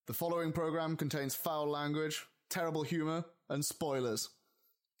The following program contains foul language, terrible humor, and spoilers.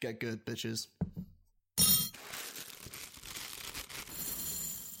 Get good, bitches.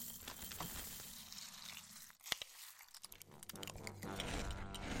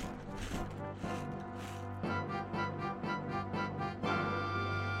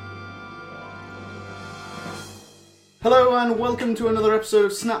 Hello and welcome to another episode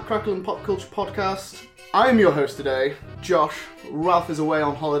of Snap, Crackle and Pop Culture Podcast. I'm your host today, Josh. Ralph is away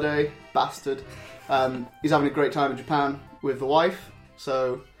on holiday, bastard. He's having a great time in Japan with the wife,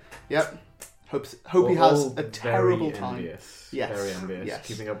 so, yep. Hope he has a terrible time. Envious. Yes. Very envious. Yes.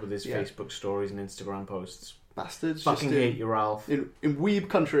 Keeping up with his Facebook stories and Instagram posts. Bastards. Fucking just hate you, Ralph. in weeb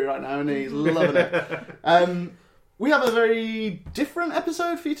country right now, and he's loving it. We have a very different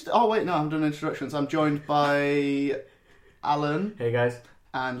episode for you today. Oh, wait, no, I haven't done introductions. I'm joined by Alan. Hey, guys.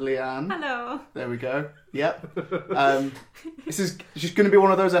 And Leanne. Hello. There we go. Yep. This is just going to be one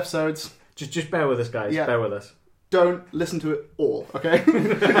of those episodes. Just bear with us, guys. Yeah. Bear with us. Don't listen to it all, okay?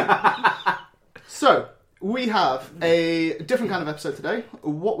 So, we have a different kind of episode today.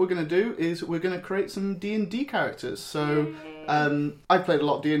 What we're going to do is we're going to create some D&D characters. So, I've played a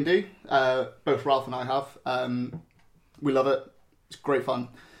lot of D&D. Both Ralph and I have. We love it. It's great fun.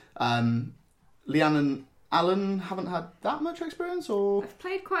 Leanne and Alan haven't had that much experience, or? I've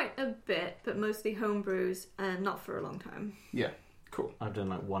played quite a bit, but mostly homebrews, and not for a long time. Yeah, cool. I've done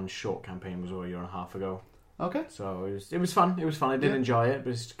like one short campaign, was a year and a half ago. Okay. So it was fun. It was fun. I did Yeah. enjoy it,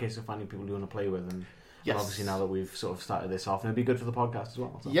 but it's just a case of finding people you want to play with. And Yes. obviously now that we've sort of started this off, it'd be good for the podcast as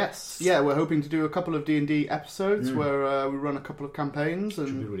well. So. Yes. Yeah, we're hoping to do a couple of D&D episodes where we run a couple of campaigns. And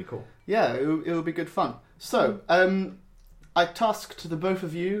Which would be really cool. yeah, it'll be good fun. So, I tasked the both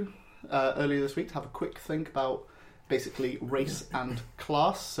of you earlier this week to have a quick think about basically race and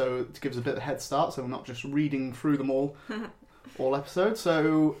class, so it gives a bit of a head start, so we're not just reading through them all episodes.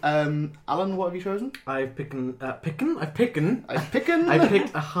 So, Alan, what have you chosen? I've picked a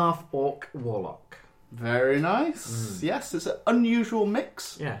half-orc warlock. Very nice. Yes, it's an unusual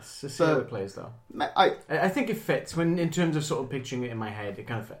mix. Yes, let's see how it plays though. I think it fits. When in terms of sort of picturing it in my head, it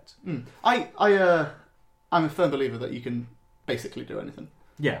kind of fits. I'm a firm believer that you can basically do anything.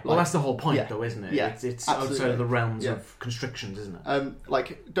 Yeah, well, that's the whole point, though, isn't it? Yeah, it's absolutely. outside of the realms of constrictions, isn't it?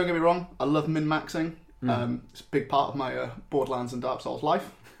 Like, don't get me wrong, I love min-maxing. It's a big part of my Borderlands and Dark Souls life.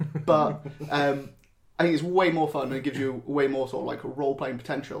 But I think it's way more fun and it gives you way more sort of like role-playing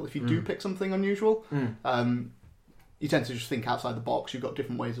potential. If you do pick something unusual, you tend to just think outside the box. You've got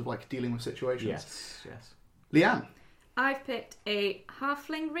different ways of like dealing with situations. Yes. Leanne. I've picked a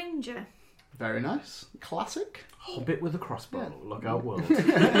halfling ranger. Very nice. Classic. Hobbit with a crossbow. Yeah. Look out, world.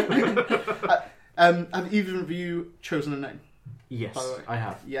 Have either of you chosen a name? Yes, By the way. I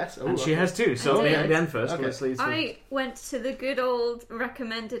have. Yes. And she has too, so I did. Leanne first. Okay. Let's lead through. I went to the good old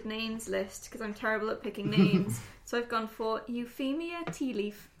recommended names list because I'm terrible at picking names. So I've gone for Euphemia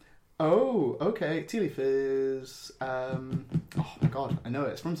Tealeaf. Oh, okay. Tea leaf is... oh my god, I know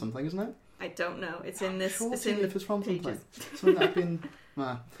it. It's from something, isn't it? I don't know. It's in this. Sure, it's tea in leaf the is from something. pages. Something that I've been...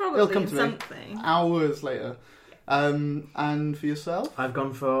 Probably it'll come to something. me hours later. And for yourself? I've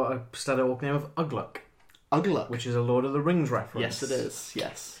gone for a standard orc name of Ugluk, Ugluck. which is a Lord of the Rings reference. Yes, it is.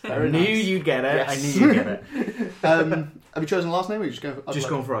 Yes. I Very knew nice. you'd get it. Yes. I knew you'd get it. Have you chosen the last name or are you just going for Ugluck? Just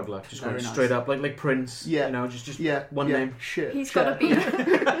going for Ugluk. Just going Very nice. straight up, like Prince. Yeah. You know, just Yeah. one yeah. name. Shit. He's Shit. got to be.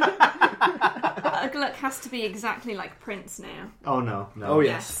 Ugluk has to be exactly like Prince now. Oh no. Oh,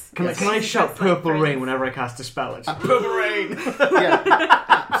 yes. Can I shout That's like Purple Prince. Rain whenever I cast a spell? It's Purple Rain!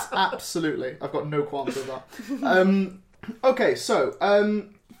 Yeah. Absolutely. I've got no qualms with that. Okay, so,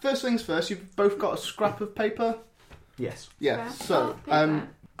 first things first, you've both got a scrap of paper. Yes. Yeah, Scrap so, of paper.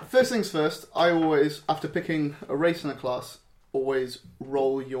 first things first, I always, after picking a race and a class, always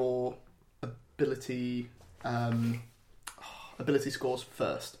roll your ability scores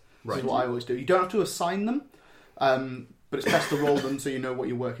first. This is what I always do. You don't have to assign them, but it's best to roll them so you know what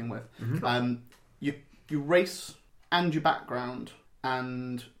you're working with. You race and your background,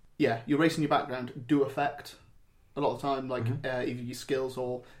 and your race and your background do affect a lot of the time, like either your skills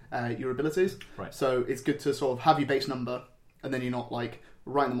or your abilities. Right. So it's good to sort of have your base number, and then you're not like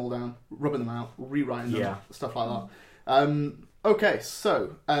writing them all down, rubbing them out, rewriting them, stuff like that. Okay,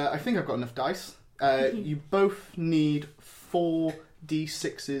 so I think I've got enough dice. You both need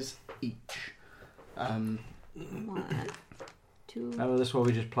 4d6s each. 1, 2, Oh, this is where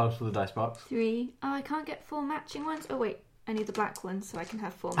we just plough through the dice box. 3. Oh, I can't get 4 matching ones. Oh wait, I need the black ones so I can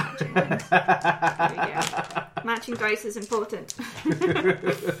have 4 matching ones. There we go. Matching dice is important.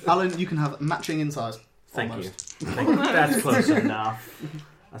 Alan, you can have matching in size. Thank Almost. you. That's close enough.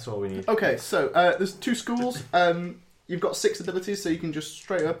 That's all we need. Okay, so there's 2 schools. you've got 6 abilities, so you can just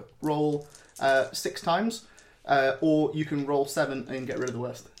straight up roll 6 times, or you can roll 7 and get rid of the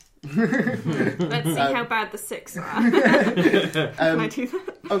worst. Let's see how bad the 6 are. Can I do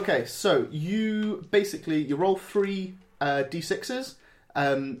that? Okay, so you roll 3 d6s.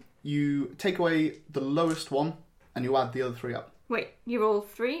 You take away the lowest one, and you add the other 3 up. Wait, you roll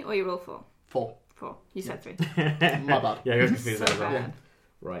 3 or you roll 4? 4. 4. You said 3. My bad. Yeah, I got confused So there as well. bad.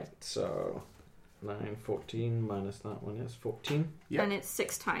 Right, so 9, 14 minus that one is 14. Yep. And it's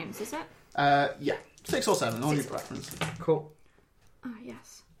 6 times, is it? Yeah, 6 or 7 on your 6. preference. Cool. Ah,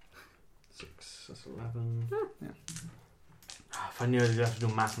 yes. 6, that's 11. Yeah. If I knew I'd have to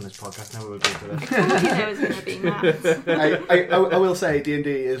do math on this podcast, now we would go to I this. told you there was going to be maths. I will say D&D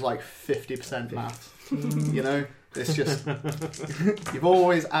is like 50% math. You know, it's just you're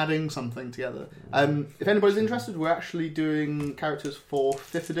always adding something together. If anybody's interested, we're actually doing characters for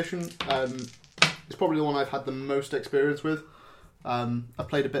 5th edition. It's probably the one I've had the most experience with. I've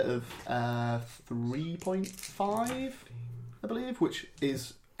played a bit of 3.5, I believe, which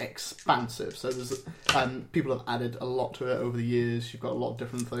is expansive. So there's people have added a lot to it over the years. You've got a lot of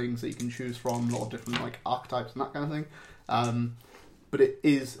different things that you can choose from, a lot of different like archetypes and that kind of thing. But it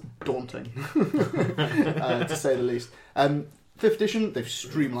is daunting, to say the least. 5th edition, they've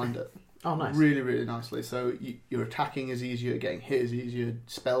streamlined it. Oh, nice. Really, really nicely. So your attacking is easier, getting hit is easier,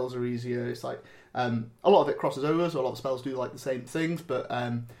 spells are easier. It's like a lot of it crosses over, so a lot of spells do like the same things, but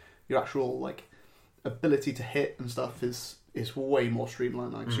your actual like ability to hit and stuff is way more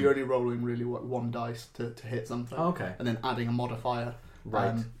streamlined. Like, so you're only rolling really one dice to hit something, Okay. and then adding a modifier,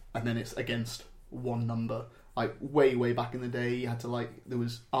 Right. and then it's against one number. Like way back in the day, you had to there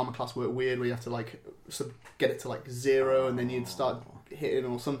was armor class work weird where you have to get it to 0, and then you'd start hitting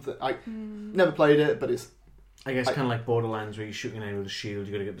or something. I never played it, but it's. I guess kind of like Borderlands where you're shooting an enemy with a shield,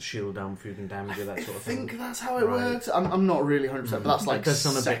 you got to get the shield down before you can damage it, that sort of thing. I think that's how it works. I'm not really 100%, but that's like That does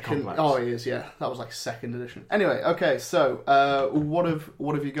sound a bit second. complex. Oh, it is. Yeah, that was like 2nd edition. Anyway, okay. So, what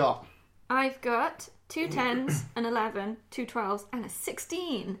have you got? I've got 2 10s, an 11, 2 12s, and a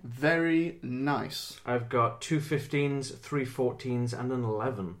 16. Very nice. I've got 2 15s, 3 14s, and an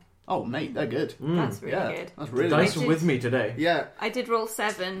 11. Oh, mate, they're good. That's really Yeah, good. that's The really dice nice. are with me today. Yeah. I did roll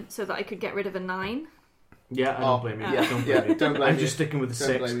 7 so that I could get rid of a 9. Yeah, I don't blame you. Yeah, Don't yeah, blame you. don't blame I'm you. just sticking with the Don't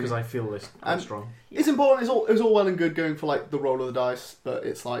 6 blame you. because I feel this strong. It's important. It's all well and good going for the roll of the dice, but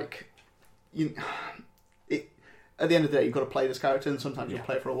it's like at the end of the day, you've got to play this character, and sometimes you'll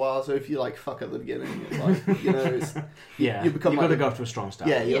play it for a while. So if you fuck at the beginning, it's it's Yeah, you become got to go to a strong start.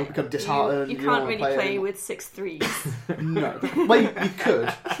 yeah, you become disheartened. You don't can't wanna really play it. with 6 3s. No, well, you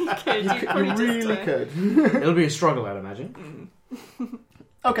could. You really could. It'll be a struggle, I'd imagine.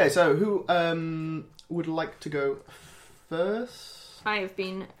 Okay, so who would like to go first? I have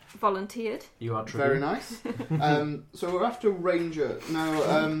been volunteered. You are true. Very nice. So we're after Ranger.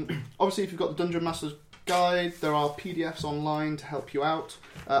 Now, obviously, if you've got the Dungeon Master's Guide, there are PDFs online to help you out.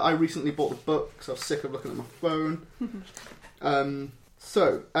 I recently bought the book because I was sick of looking at my phone.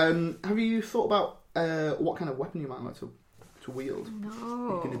 Have you thought about what kind of weapon you might like to wield? No.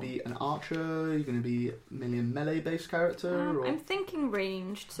 Are you going to be an archer? Are you going to be mainly a melee-based character? Or? I'm thinking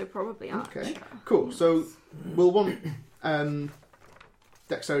ranged, so probably archer. Okay, cool. So we'll want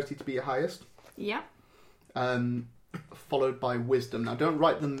dexterity to be your highest. Yeah. Followed by wisdom. Now, don't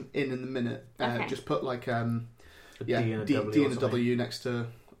write them in the minute. Okay. Just put A D and a D W and or a something. W next to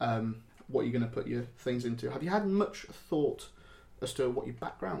what you're going to put your things into. Have you had much thought as to what your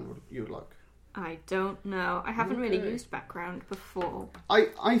background you would like? I don't know. I haven't really Okay. used background before.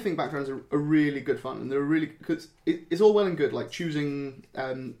 I think backgrounds are really good fun, and they're really because it's all well and good choosing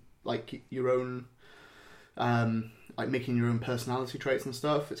your own making your own personality traits and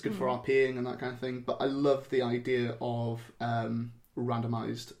stuff. It's good for RPing and that kind of thing. But I love the idea of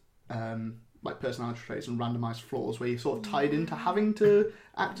randomized personality traits and randomized flaws where you're sort of tied into having to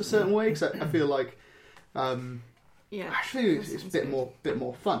act a certain way. Because I feel like actually it's a bit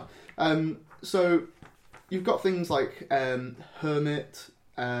more fun. So you've got things like hermit,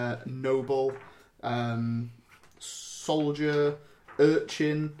 noble, soldier,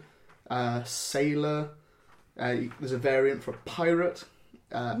 urchin, sailor. There's a variant for pirate,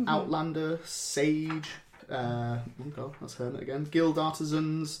 outlander, sage. Oh god, that's hermit again. Guild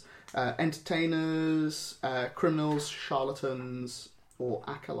artisans, entertainers, criminals, charlatans, or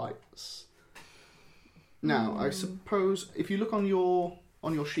acolytes. Now, I suppose if you look on your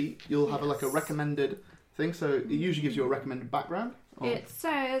sheet, you'll have a recommended thing. So it usually gives you a recommended background. It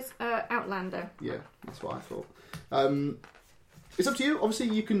says outlander. Yeah, that's what I thought. It's up to you. Obviously,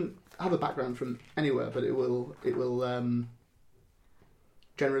 you can have a background from anywhere, but it will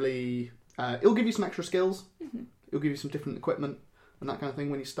generally it'll give you some extra skills It'll give you some different equipment and that kind of thing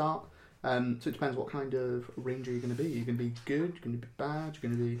when you start. So it depends what kind of ranger you're going to be. You're going to be good, you're going to be bad,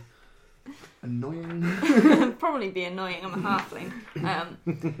 you're going to be annoying. Probably be annoying. I'm a halfling.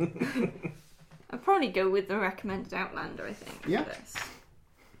 I'd probably go with the recommended Outlander, I think. Yeah.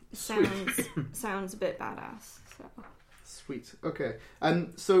 For this. Sounds a bit badass. So. Sweet. Okay.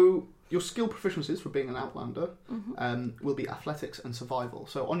 So your skill proficiencies for being an Outlander will be athletics and survival.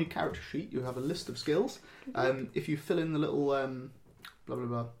 So on your character sheet, you have a list of skills. If you fill in the little blah blah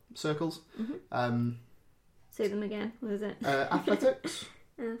blah circles. Say them again. What is it? Athletics.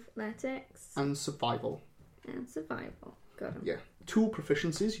 Athletics. And survival. And survival. Got them. Yeah. Tool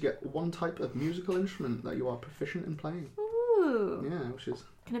proficiencies. You get one type of musical instrument that you are proficient in playing. Ooh. Yeah, which is.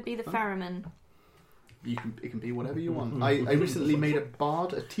 Can it be the theremin? It can be whatever you want. I recently made a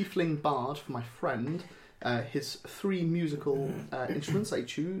tiefling bard for my friend. His 3 musical instruments that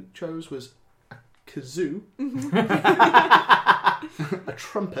he chose was a kazoo, a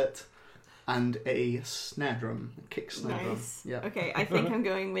trumpet, and a snare drum, a kick snare drum. Yeah. Okay, I think I'm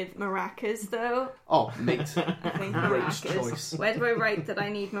going with maracas though. Oh, mate. I think Great maracas. choice. Where do I write that I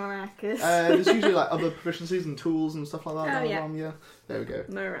need maracas? There's usually like other proficiencies and tools and stuff like that. Oh, yeah. Yeah. There we go.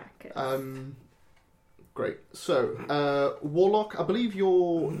 Maracas. Great. So, Warlock, I believe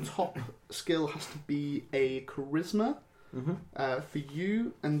your top skill has to be a charisma for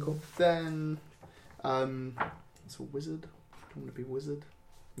you, and then it's a wizard. I want to be a wizard.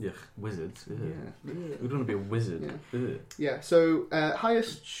 Yeah, wizards. Ugh. Yeah. We don't want to be a wizard. Yeah. Yeah. So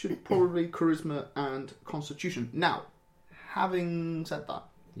highest should probably charisma and constitution. Now, having said that,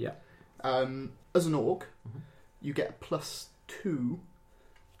 as an orc, you get a +2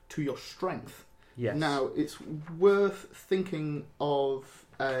 to your strength. Yes. Now, it's worth thinking of,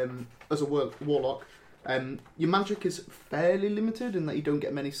 as a warlock, your magic is fairly limited in that you don't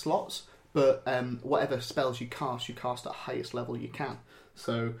get many slots, but whatever spells you cast at highest level you can.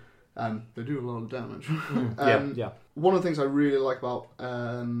 So, they do a lot of damage. One of the things I really like about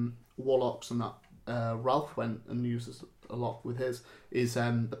warlocks, and that Ralph went and uses a lot with his, is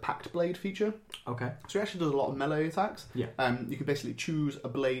the Pact Blade feature. Okay. So he actually does a lot of melee attacks. Yeah. You can basically choose a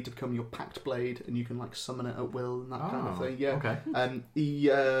blade to become your Pact Blade, and you can like summon it at will and that kind of thing. Yeah. Okay.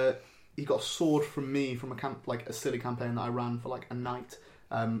 He got a sword from me from a silly campaign that I ran for like a night,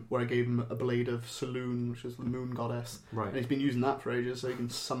 where I gave him a blade of Saloon, which is the moon goddess. Right. And he's been using that for ages, so he can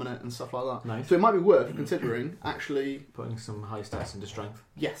summon it and stuff like that. Nice. So it might be worth considering actually putting some high stats into strength.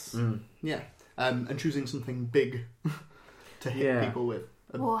 Yes. Yeah. And choosing something big to hit people with.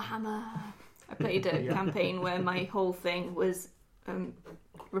 Warhammer. I played a campaign where my whole thing was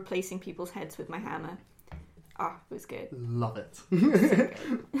replacing people's heads with my hammer. It was good. Love it. So good.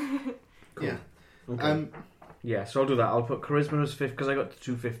 Cool. Yeah. Okay. So I'll do that. I'll put charisma as 5 because I got the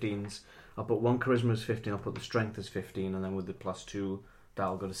 2 15s. I'll put 1 charisma as 15. I'll put the strength as 15, and then with the +2,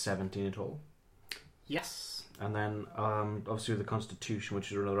 that'll go to 17 at all. Yes. And then obviously with the constitution,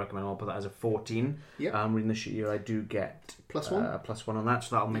 which is another recommend, I'll put that as a 14. Yeah. Reading the sheet here, I do get +1. +1 on that,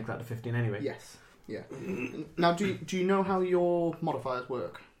 so that'll make that to 15 anyway. Yes. Yeah. Now, do you know how your modifiers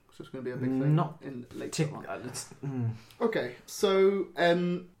work? So it's going to be a big thing. Not in later on. Okay. So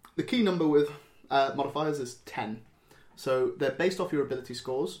the key number with modifiers is 10. So they're based off your ability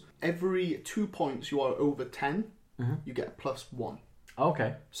scores. Every 2 points you are over 10, you get a +1.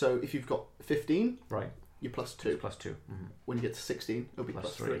 Okay. So if you've got 15, right, you're +2. +2. Mm-hmm. When you get to 16, it'll be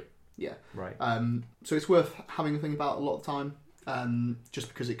 +3. Yeah. Right. So it's worth having a think about a lot of the time, just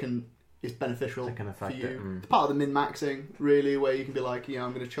because it's beneficial for you. It's part of the min-maxing, really, where you can be like,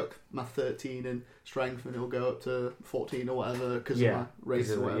 I'm going to chuck my 13 in strength and it'll go up to 14 or whatever because of my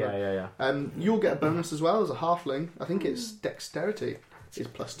race or whatever. You'll get a bonus as well as a halfling. I think it's dexterity is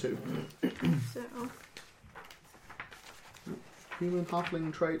 +2. So human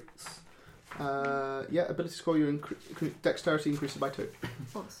halfling traits. Ability score, dexterity increases by 2.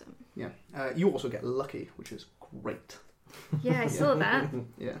 Awesome. Yeah. You also get lucky, which is great. Yeah, I saw that.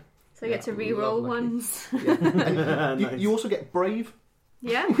 Yeah. So I get to re-roll ones. Yeah. And you also get brave.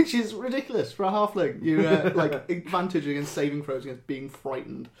 Yeah. Which is ridiculous for a halfling. You advantage against saving throws against being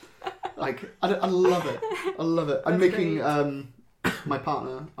frightened. I love it. I love it. I'm making my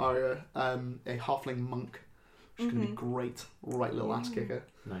partner Aria a halfling monk, which is going to be great. Right little ass kicker.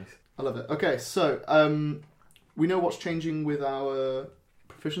 Nice. I love it. Okay, so we know what's changing with our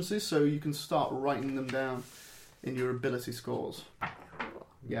proficiencies, so you can start writing them down in your ability scores.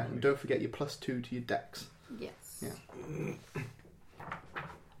 Yeah, and don't forget your +2 to your dex. Yes. Yeah.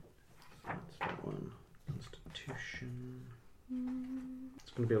 That's that one. Constitution.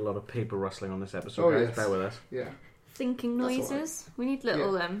 It's going to be a lot of paper rustling on this episode, guys. Yes. Bear with us. Yeah. Thinking noises. We need a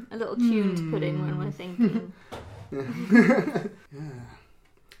little tune to put in when we're thinking. Yeah.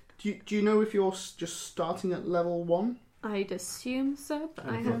 Do you know if you're just starting at level 1? I'd assume so, but I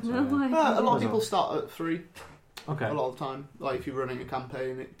I have thought so, no yeah. idea. A lot of people start at 3. Okay. A lot of the time, like if you're running a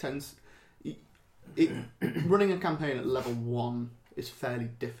campaign, running a campaign at level 1 is fairly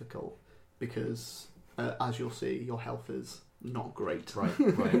difficult because, as you'll see, your health is not great. Right.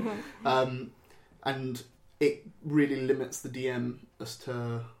 Right. And it really limits the DM as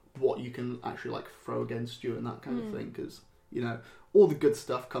to what you can actually like throw against you and that kind of thing, because all the good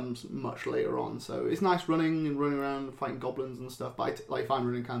stuff comes much later on. So it's nice running around and fighting goblins and stuff, but like if I'm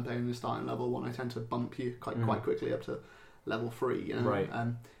running a campaign and starting level 1, I tend to bump you quite quickly up to level 3. Right.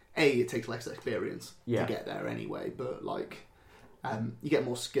 It takes less experience Yeah. to get there anyway, but like you get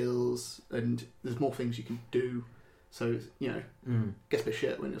more skills and there's more things you can do. So gets a bit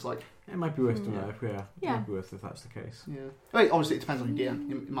shit when it's like, It might be worth doing that. It Yeah. might be worth if that's the case. yeah. I mean, obviously, it depends on your DM.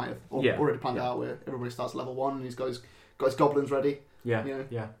 You might have Yeah. already planned Yeah. out where everybody starts level 1 and he's got his goblins ready. Yeah. Yeah.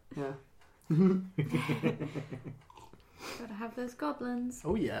 Yeah. Yeah. Gotta have those goblins.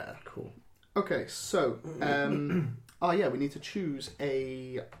 Oh yeah. Cool. Okay, so we need to choose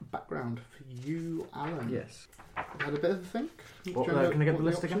a background for you, Alan. Yes. Had a bit of a think. What, Do you know can I get what the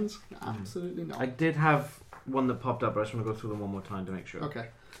list again? options? Absolutely not. I did have one that popped up, but I just want to go through them one more time to make sure. Okay.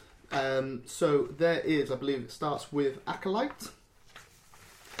 So there is, I believe it starts with Acolyte.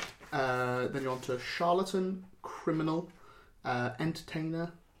 Then you're on to Charlatan, Criminal,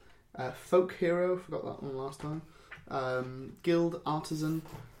 Entertainer, Folk Hero, forgot that one last time, Guild Artisan,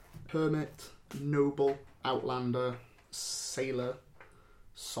 Hermit, Noble, Outlander, Sailor,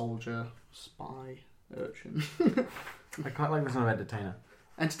 Soldier, Spy, Urchin. I quite like this one of Entertainer.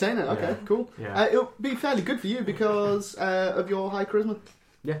 Entertainer, okay, Yeah. cool. Yeah. It'll be fairly good for you because of your high charisma.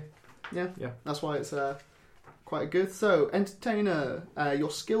 Yeah. Yeah. Yeah. That's why it's quite good. So, Entertainer,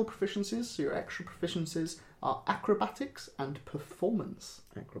 your skill proficiencies, so your extra proficiencies are acrobatics and performance.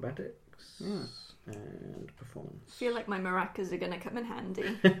 Acrobatics Yeah. and performance. I feel like my maracas are going to come in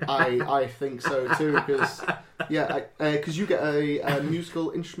handy. I think so too, because you get a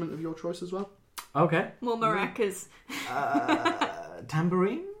musical instrument of your choice as well. Okay. More maracas.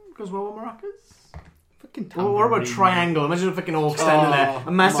 Tambourine goes well with maracas. Fucking Or what about tambourine. triangle? Imagine a fucking orc standing there.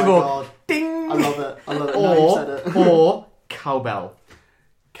 A massive my orc. God. Ding! I love it. Now you said it. Or cowbell.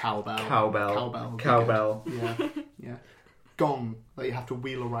 Cowbell. Cowbell. Cowbell. Cowbell. Yeah. Gong that you have to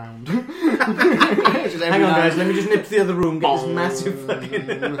wheel around. Hang on, guys. Let me just nip to the other room. Get this massive fucking.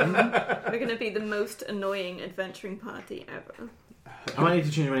 We're going to be the most annoying adventuring party ever. I might need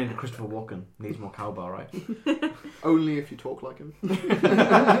to change my name to Christopher Walken. Needs more cowbell, right? Only if you talk like him.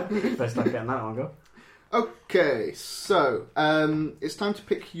 Best start getting that one go. Okay, so it's time to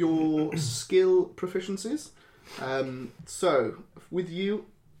pick your skill proficiencies. So with you,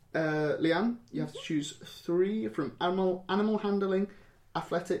 Leanne, you have to choose 3 from animal handling,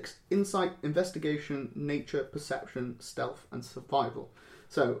 athletics, insight, investigation, nature, perception, stealth, and survival.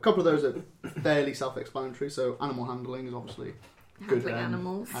 So a couple of those are fairly self-explanatory. So animal handling is obviously good. Handling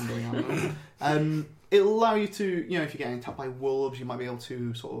animals. Handling animals. It'll allow you to, if you're getting attacked by wolves, you might be able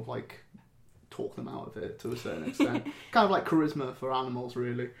to sort of like talk them out of it to a certain extent. Kind of like charisma for animals,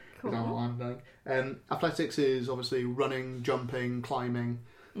 really. Cool. With animal handling. Athletics is obviously running, jumping, climbing,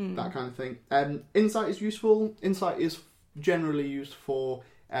 that kind of thing. Insight is useful. Insight is generally used for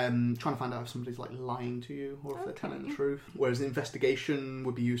trying to find out if somebody's like lying to you or if they're telling the truth. Whereas investigation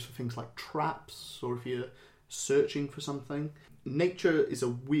would be used for things like traps or if you're searching for something. Nature is a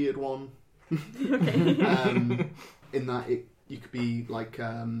weird one. In that you could be like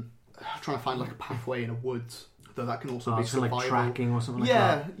trying to find like a pathway in a woods. Though that can also be survival. Like tracking or something like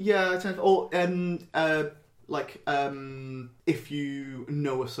that. Yeah. Or if you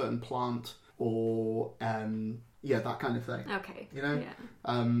know a certain plant or that kind of thing. Okay. Yeah.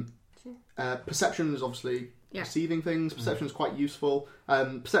 Perception is obviously perceiving things. Perception is quite useful.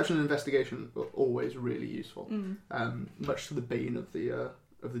 Perception and investigation are always really useful. Much to the bane of the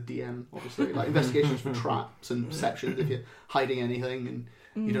DM, obviously. Like investigations for traps and perceptions if you're hiding anything and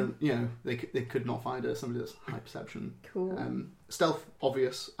you don't, they could not find somebody that's high perception. Cool. Stealth,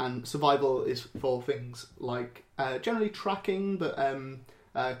 obvious, and survival is for things like generally tracking, but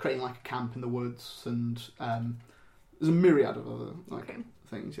creating like a camp in the woods, and there's a myriad of other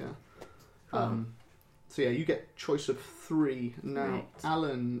things. Yeah. Cool. So you get choice of 3 now. Right.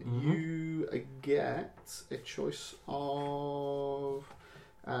 Alan, you get a choice of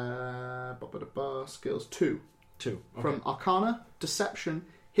skills 2. 2. Okay. From Arcana, Deception,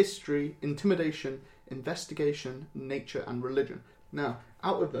 History, Intimidation, Investigation, Nature, and Religion. Now,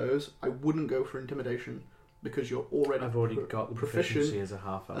 out of those, I wouldn't go for Intimidation because you're already I've already got the proficient proficiency as a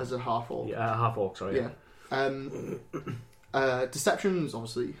half elf. as a half orc. Yeah, half orc. Sorry. Yeah. Deception is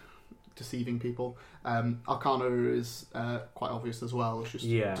obviously deceiving people. Arcana is quite obvious as well. It's just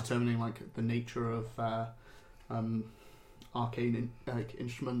determining like the nature of arcane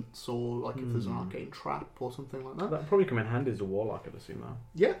instruments, or like if there's an arcane trap or something like that. That'd probably come in handy as a warlock, I'd assume now.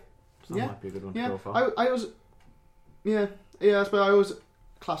 Yeah. So that might be a good one to go for. I always, I suppose I always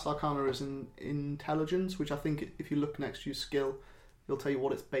class Arcana as in intelligence, which I think if you look next to your skill, it'll tell you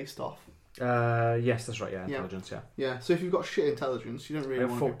what it's based off. Yes, that's right. Yeah, intelligence. Yeah. So if you've got shit intelligence, you don't really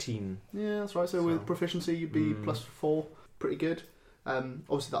want 14. Yeah, that's right. So with proficiency, you'd be +4, pretty good.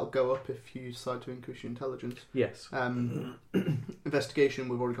 Obviously, that'll go up if you decide to increase your intelligence. Yes. Investigation,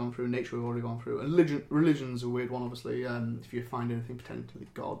 we've already gone through. Nature, we've already gone through. And religion's a weird one, obviously. If you find anything potentially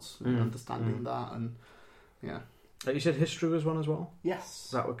gods, and understanding that, and yeah. You said history was one as well? Yes.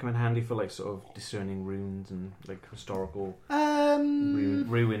 That would come in handy for like sort of discerning runes and like historical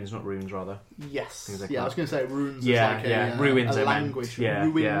ruins, not runes, rather. Yes. Things like I was going to say runes. Yeah, is like ruins. A language.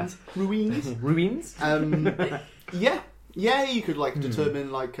 Ruins. Ruins. Yeah, you could like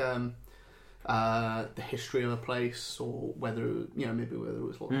determine like the history of a place, or whether maybe whether it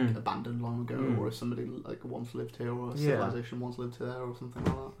was like abandoned long ago, or if somebody like once lived here, or a civilization once lived there, or something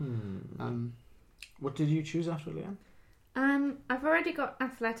like that. What did you choose after, Leanne? I've already got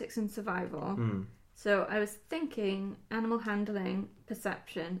athletics and survival. So I was thinking animal handling,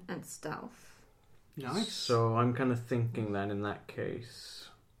 perception, and stealth. Nice. So I'm kind of thinking then in that case,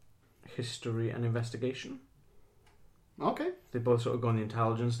 history and investigation. Okay. They both sort of go on the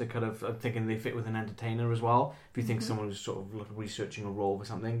intelligence. They kind of, I'm thinking they fit with an entertainer as well. If you think someone who's sort of researching a role for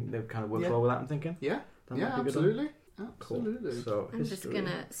something, they kind of work well with that, I'm thinking. Yeah. That yeah, absolutely. Absolutely. Cool. So I'm just going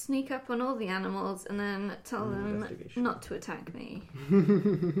to sneak up on all the animals and then tell them not to attack me.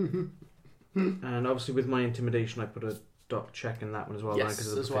 And obviously with my intimidation, I put a dot check in that one as well, because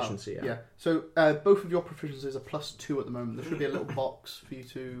of the proficiency. Well. Yeah. So both of your proficiencies are +2 at the moment. There should be a little box for you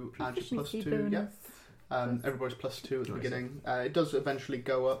to add your +2. Bonus. Yeah. Everybody's +2 at the beginning. It does eventually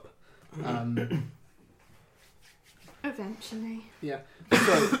go up. Eventually. Yeah.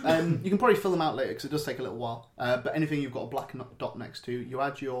 So you can probably fill them out later because it does take a little while. But anything you've got a black dot next to, you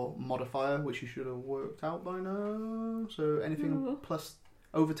add your modifier, which you should have worked out by now. So anything plus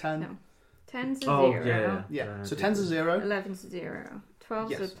over 10. No. 10's a 0. Yeah. So 10's a 0. 11's a 0.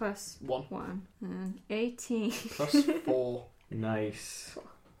 12's a +1. And 18. +4. Nice.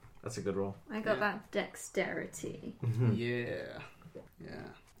 That's a good roll. I got that dexterity. Yeah.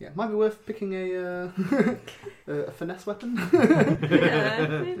 Might be worth picking a finesse weapon.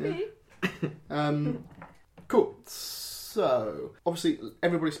 Maybe. Cool. So obviously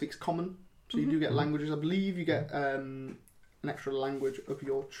everybody speaks common, so you do get languages. I believe you get an extra language of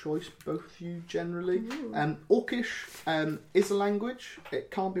your choice, both of you generally. Orcish is a language. It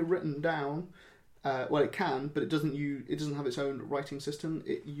can't be written down. Well, it can, but it doesn't have its own writing system.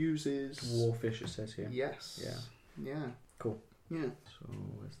 It uses Dwarfish, it says here. Yes. Yeah. Cool. Yeah. So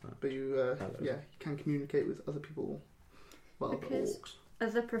where's that? But you can communicate with other people. Well, because orcs.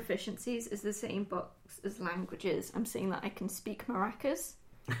 Other proficiencies is the same box as languages. I'm saying that I can speak maracas.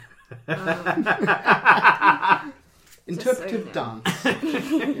 Interpretive dance.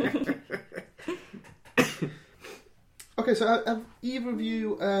 Okay, so have either of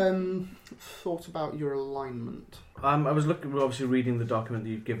you thought about your alignment? I was obviously reading the document that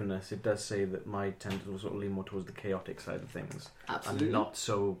you've given us. It does say that my tendrils sort of lean more towards the chaotic side of things. Absolutely. And not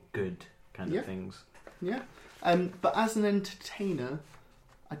so good kind of things. Yeah. But as an entertainer,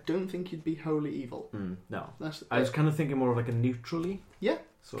 I don't think you'd be wholly evil. No. I was kind of thinking more of like a neutrally. Yeah.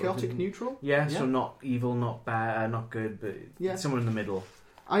 Chaotic neutral. Yeah, so not evil, not bad, not good, but somewhere in the middle.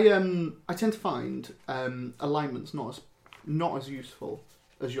 I tend to find alignments not as useful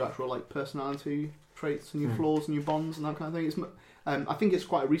as your actual like personality traits and your flaws and your bonds and that kind of thing. It's I think it's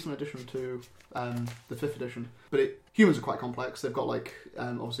quite a recent addition to the 5th edition, but humans are quite complex. They've got like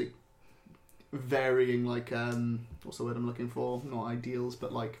obviously varying like what's the word I'm looking for? Not ideals,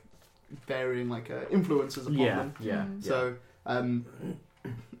 but like varying like influences upon them. Yeah. So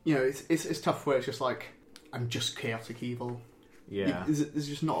it's tough where it's just like I'm just chaotic evil. Yeah, there's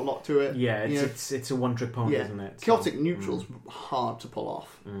just not a lot to it. Yeah, it's a one-trick pony, isn't it? Chaotic neutral's hard to pull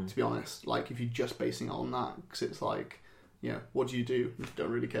off, to be honest. Like if you're just basing it on that, because it's like, what do you do?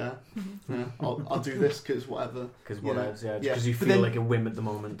 Don't really care. I'll do this because whatever. Because whatever, because you feel like a whim at the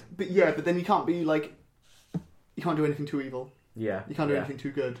moment. But then you can't be like, you can't do anything too evil. Yeah, you can't do anything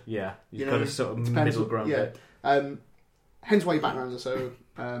too good. Yeah, you've got a sort of middle ground. Yeah, hence why your backgrounds are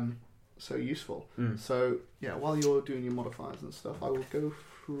so useful. So while you're doing your modifiers and stuff, I will go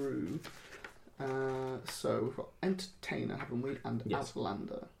through. So we've got entertainer, haven't we? And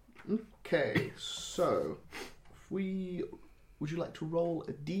Aslander. Okay, so would you like to roll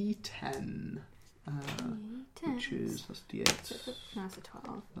a D10? Which is that's D8. No, that's a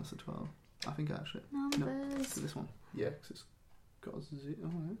 12. That's a 12. I think actually. Numbers. No, it's this one. Yeah, because it's got a 0. Oh,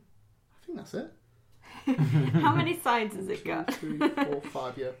 yeah. I think that's it. How many sides has it got? 2, 3, 4,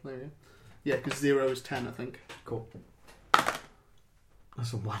 5. Yeah, there you go. Yeah, because 0 is 10, I think. Cool.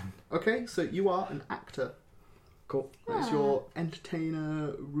 That's a 1. Okay, so you are an actor. Cool. That's your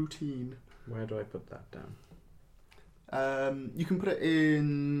entertainer routine. Where do I put that down? You can put it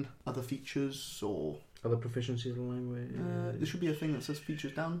in other features or... Other proficiencies in language? there should be a thing that says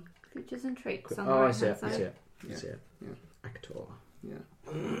features down. Features and traits on Oh, the I see right-hand it. I side. see it. Yeah. I see it. Yeah. Actor.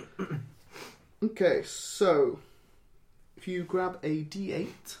 Yeah. Okay, so if you grab a D8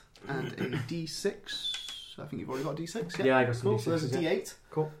 and a D6, I think you've already got a D6. Yeah, I got some cool. D6s. So there's a D8.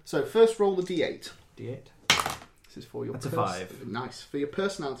 Cool. So first roll the D8. D8. This is for your. That's a 5. Nice for your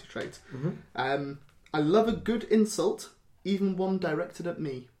personality trait. Mm-hmm. I love a good insult, even one directed at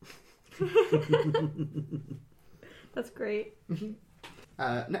me. That's great.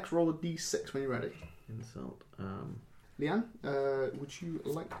 Next, roll a D6 when you're ready. Insult. Leanne, would you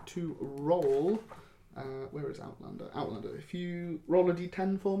like to roll? Where is Outlander? Outlander. If you roll a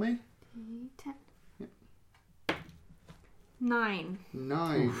D10 for me. 10. Yep. 9.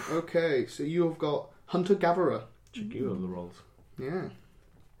 9. Oof. Okay, so you have got Hunter Gatherer. Check you on the rolls. Yeah.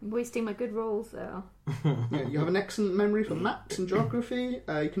 I'm wasting my good rolls though. Yeah. You have an excellent memory for maps and geography.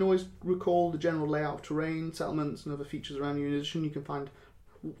 You can always recall the general layout of terrain, settlements, and other features around you. In addition, you can find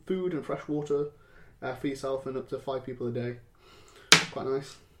food and fresh water for yourself and up to 5 people a day. Quite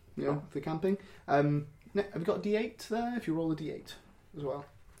nice. Yeah, for camping. Have you got a D8 there? If you roll a D8 as well.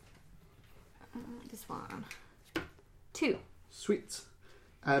 This one. 2. Sweet.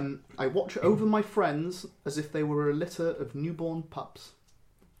 I watch over my friends as if they were a litter of newborn pups.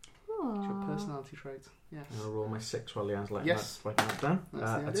 That's your personality trait. Yes. I'll roll my 6 while Leanne's writing Yes. that down.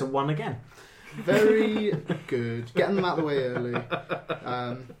 That's the That's a idea. 1 again. Very good. Getting them out of the way early.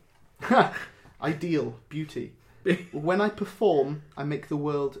 Ideal. Beauty. When I perform, I make the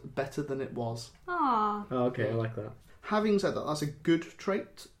world better than it was. Aww. Oh, okay, I like that. Having said that, that's a good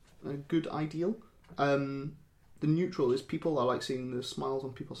trait. A good ideal. The neutral is people. I like seeing the smiles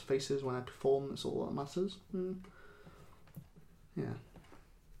on people's faces when I perform. That's all that matters. Yeah.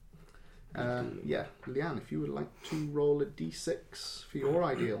 Yeah, Leanne, if you would like to roll a d6 for your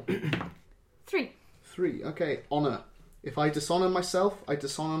ideal. 3. 3. Okay, honour. If I dishonour myself, I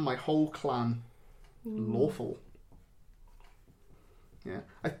dishonour my whole clan. Lawful. Yeah,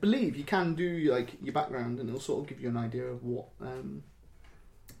 I believe you can do like your background, and it'll sort of give you an idea of what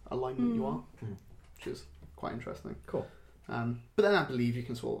alignment you are, which is quite interesting. Cool. But then I believe you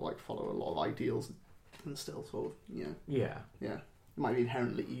can sort of like follow a lot of ideals and still sort of Yeah. It might be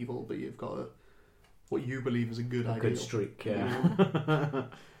inherently evil, but you've got what you believe is a good A ideal. good streak, yeah.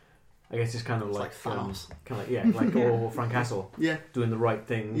 I guess it's kind of It's like Thanos. kind of like or Frank Castle Yeah, doing the right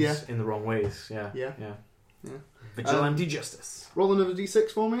things Yeah. in the wrong ways. Yeah. Yeah. Yeah. Vigilante justice. roll another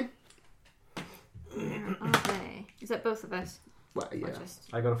d6 for me. Where are they? Is that both of us? Well, Or yeah. just...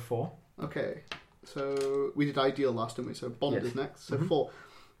 I got a 4. Okay, so we did ideal last, didn't we? So Bond Yes. is next. So Mhm. 4.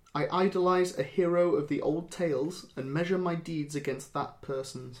 I idolise a hero of the old tales and measure my deeds against that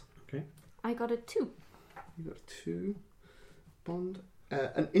person's. I got a 2. You got 2. Bond.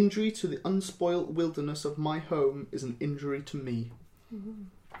 An injury to the unspoilt wilderness of my home is an injury to me.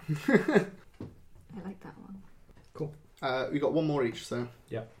 I like that one. We got one more each, so.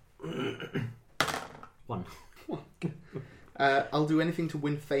 Yep. 1. I'll do anything to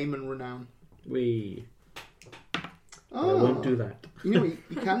win fame and renown. I Oh, won't do that. You know what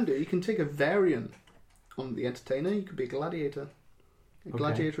you can do? You can take a variant on the entertainer. You could be a gladiator. A Okay.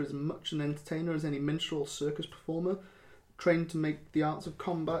 gladiator is as much an entertainer as any minstrel or circus performer, trained to make the arts of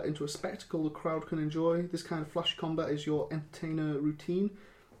combat into a spectacle the crowd can enjoy. This kind of flashy combat is your entertainer routine,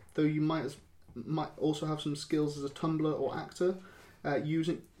 though you might also have some skills as a tumbler or actor.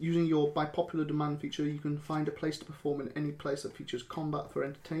 Using your by popular demand feature, you can find a place to perform in any place that features combat for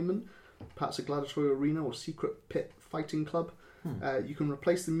entertainment, perhaps a gladiatorial arena or secret pit fighting club. You can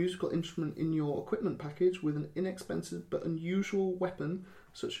replace the musical instrument in your equipment package with an inexpensive but unusual weapon,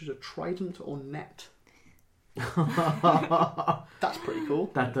 such as a trident or net. That's pretty cool.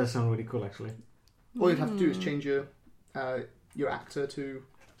 That does sound really cool, actually. All you'd have to do is change your actor to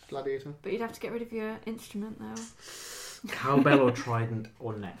gladiator. But you'd have to get rid of your instrument though. Cowbell or trident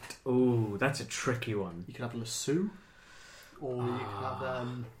or net. Ooh, that's a tricky one. You could have lasso, or you could have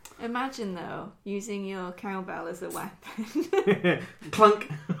Imagine though, using your cowbell as a weapon. Clunk.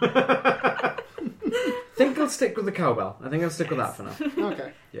 I think I'll stick with the cowbell. I think I'll stick with that for now.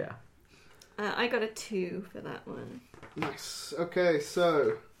 okay. Yeah. I got a 2 for that one. Nice. Okay,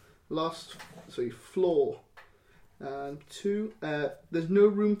 so floor. 2. There's no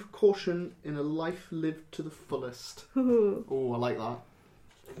room for caution in a life lived to the fullest. Ooh, Oh, I like that.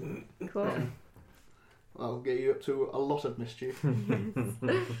 cool. That'll get you up to a lot of mischief.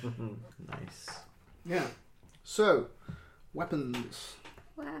 Nice. Yeah. So, weapons.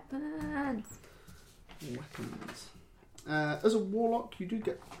 Weapons. As a warlock, you do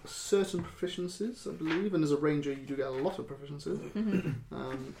get certain proficiencies, I believe, and as a ranger, you do get a lot of proficiencies.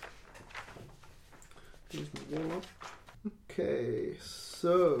 Here's my warlock. Okay,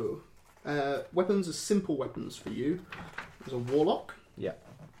 so weapons are simple weapons for you as a warlock. Yeah.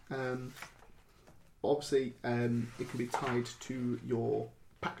 Obviously, it can be tied to your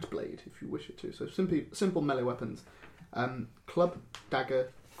packed blade if you wish it to. So simple melee weapons: club, dagger,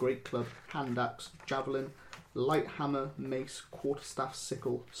 great club, hand axe, javelin, light hammer, mace, quarterstaff,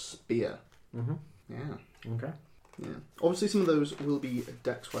 sickle, spear. Mm-hmm. Yeah. Okay. Yeah. Obviously, some of those will be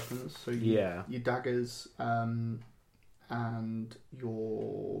dex weapons. So your daggers, and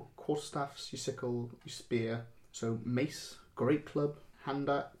your quarterstaffs, your sickle, your spear. So mace, great club, hand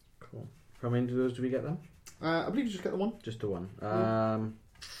axe. Cool. How many of those do we get then? I believe you just get the one. Just the one.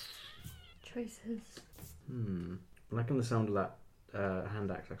 Choices. I liking the sound of that hand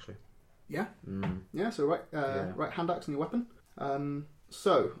axe actually. Yeah. Mm. Yeah. So right hand axe on your weapon. Hand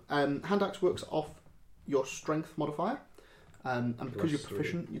axe works off your strength modifier, and because you're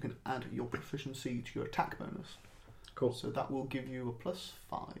proficient, you can add your proficiency to your attack bonus. Cool. So that will give you a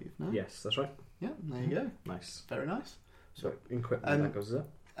 +5. No? Yes, that's right. Yeah. There you go. Nice. Very nice. So equipment that goes is it?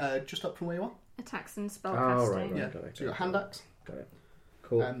 Just up from where you are. Attacks and spellcasting. Oh, right. Yeah. Got it, So your hand axe. Got it.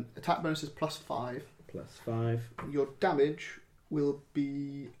 Cool. Attack bonus is +5. +5. Your damage will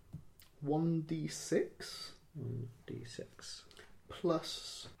be 1d6 1d6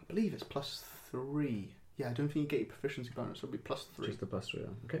 plus. I believe it's +3. Yeah, I don't think you get your proficiency bonus. It'll be +3. Just the +3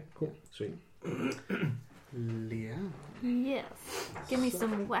 then. Okay, cool. Sweet. Leanne. Yes. Give me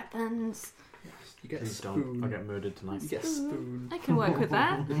some weapons. Yes, you get a Please spoon. don't. I'll get murdered tonight. You get a spoon. I can work with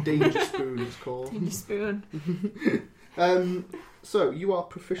that. The danger spoon it's called. Danger spoon. So you are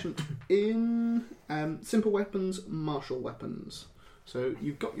proficient in simple weapons, martial weapons. So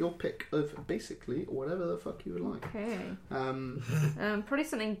you've got your pick of basically whatever the fuck you would like. Okay. Probably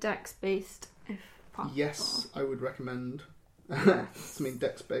something dex based, if possible. Yes, I would recommend Yes. something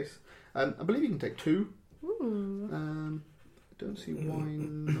dex based. I believe you can take 2. Ooh. I don't see why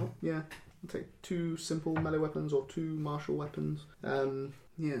not. Yeah, I'll take 2 simple melee weapons or 2 martial weapons.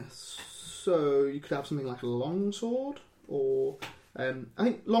 Yes, so you could have something like a longsword, or I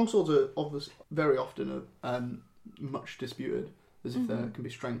think longswords are very often much disputed, as if there can be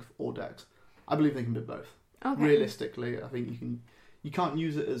strength or dex. I believe they can be both. Okay. Realistically, I think you can't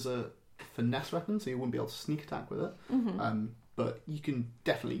use it as a finesse weapon, so you wouldn't be able to sneak attack with it. But you can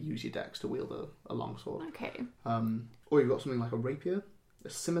definitely use your dex to wield a longsword. Okay. Or you've got something like a rapier, a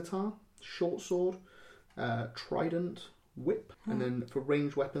scimitar, short sword, trident, whip, and then for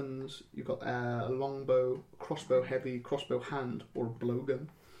ranged weapons you've got a longbow, crossbow heavy, crossbow hand, or a blowgun.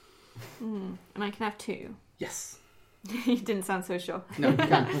 And I can have 2. Yes. You didn't sound so sure. No, you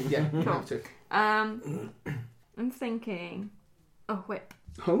can. Yeah, you Cool. have to. I'm thinking a whip.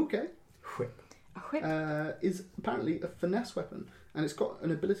 Oh, okay. Whip. A whip. Is apparently a finesse weapon, and it's got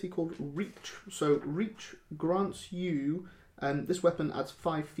an ability called Reach. So Reach grants you, this weapon adds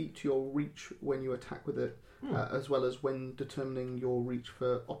 5 feet to your reach when you attack with it, as well as when determining your reach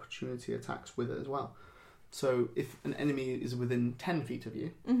for opportunity attacks with it as well. So if an enemy is within 10 feet of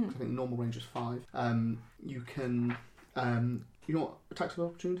you, I think normal range is 5, you can, you know what attacks of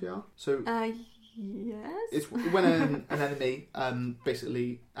opportunity are? So Yes. it's when an enemy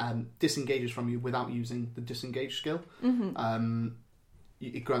basically disengages from you without using the disengage skill.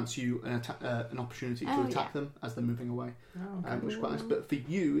 It grants you an opportunity to attack them as they're moving away, which is quite nice. But for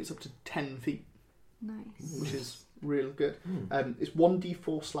you, it's up to 10 feet, Nice. which is real good. It's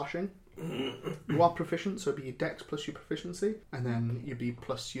 1d4 slashing. You are proficient, so it'd be your dex plus your proficiency, and then you'd be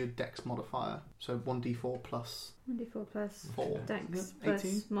plus your dex modifier. So 1d4 plus 1d4 plus 4. dex Yeah, plus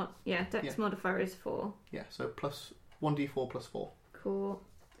 18? dex modifier is 4. Yeah, so plus 1d4 plus 4. Cool.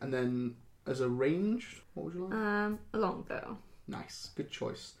 And then as a ranged, what would you like? A longbow. Nice, good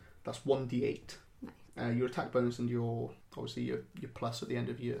choice. That's 1d8. Nice. Your attack bonus and your plus at the end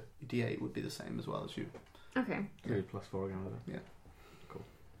of your d8 would be the same as well as you. Okay. Yeah. +4 again with it. Yeah. Cool.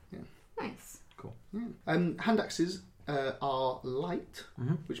 Yeah. Nice. Cool. Yeah. Hand axes are light,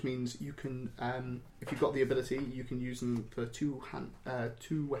 Mhm. which means you can, if you've got the ability, you can use them for two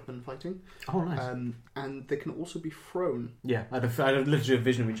weapon fighting. Oh, nice. And they can also be thrown. Yeah, I had literally a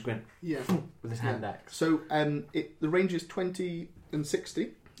vision of him just going Yeah. with his hand axe. So the range is 20 and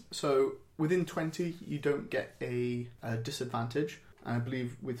 60. So within 20, you don't get a disadvantage. And I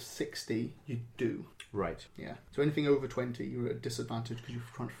believe with 60, you do. Right. Yeah. So anything over 20, you're at a disadvantage because you're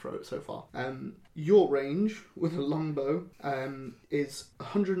trying to throw it so far. Your range with a longbow is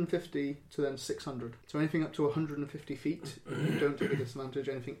 150 to then 600. So anything up to 150 feet, you don't have a disadvantage.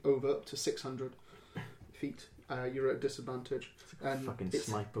 Anything over up to 600 feet, you're at a disadvantage. Fucking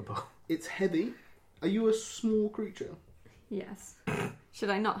sniper bow. It's heavy. Are you a small creature? Yes. Should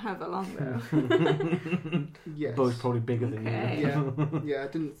I not have a longbow? Yes. Bow's probably bigger than Okay. you. Yeah, I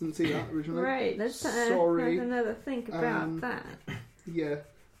didn't see that originally. Right, let's Sorry. have another think about that. Yeah.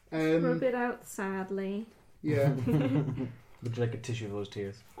 Rub it out sadly. Yeah. Would you like a tissue for those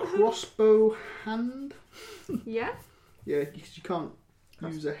tears? Crossbow hand? Yeah? Yeah, because you can't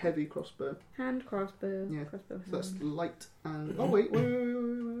use a heavy crossbow. Hand crossbow. Yeah. Crossbow hand. So that's light and... Oh, wait.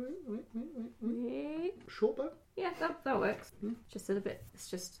 Short bow? Yeah, that works. Hmm. It's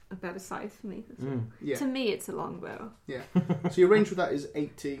just a better size for me. That's all. Mm. Yeah. To me, it's a longbow. So your range with that is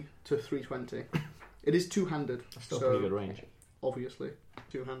 80 to 320. It is two-handed. That's still so pretty good range. Obviously,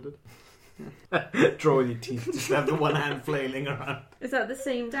 two-handed. Draw with your teeth, just have the one hand flailing around. Is that the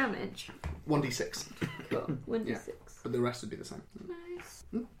same damage? 1d6. Cool. 1d6. Yeah. But the rest would be the same. Nice.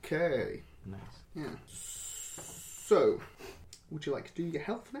 Okay. Nice. Yeah. So, would you like to do your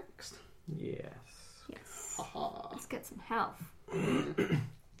health next? Yes. Yes. Haha. Let's get some health. And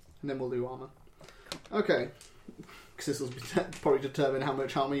then we'll do armour. Okay. Because this will probably determine how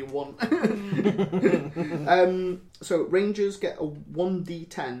much armour you want. So rangers get a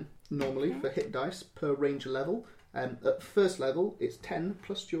 1d10 normally for hit dice per ranger level. At first level, it's 10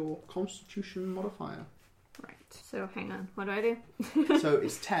 plus your constitution modifier. Right. So hang on. What do I do? So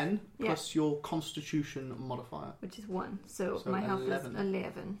it's 10 Yeah. plus your constitution modifier. Which is 1. So So my health 11. is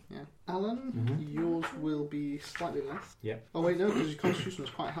 11. Yeah. Alan, Mhm. yours will be slightly less. Yep. Oh wait, no, because your constitution is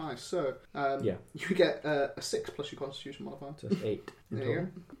quite high. So Yeah. you get a 6 plus your constitution modifier. So that's 8 in There total. you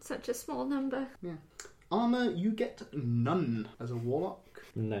go. Such a small number. Armour, you get none as a warlock.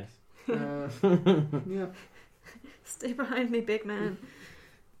 Nice. Yeah, Stay behind me, big man.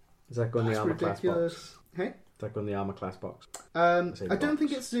 Is that going in the that's armor class box? ridiculous. Hey, Is that going in the armor class box? I Say don't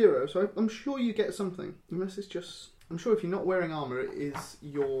think box. it's 0, so I'm sure you get something. Unless it's just, I'm sure if you're not wearing armour, it is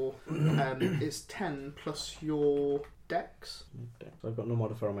your, it's 10 plus your dex, So I've got no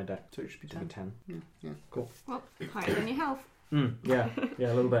modifier on my deck. so it should be It should 10. be 10. Yeah, Cool. Well, higher than your health. Yeah,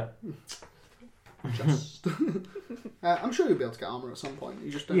 a little bit. just. I'm sure you'll be able to get armour at some point.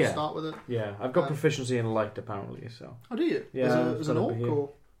 You just don't Yeah. start with it. Yeah, I've got proficiency in light apparently, so. Oh, do you? Yeah, as an I've got orc it here. or?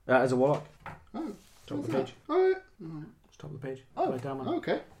 As a warlock. Oh, Top of the what's page. that? Oh, yeah. It's top of the page. Oh. Right down, man.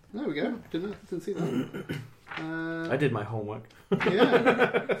 Okay, there we go. Didn't see that. I did my homework.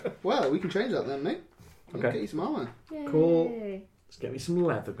 Yeah. Well, we can change that then, mate. Okay. Get you some armour. Yay. Cool. Let's get me some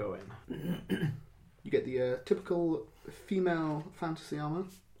leather going. You get the typical female fantasy armour.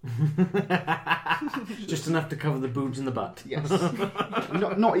 Just enough to cover the boobs and the butt. Yes.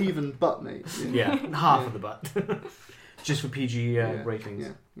 not even butt, mate. Yeah, half of the butt. Just for PG Yeah, ratings.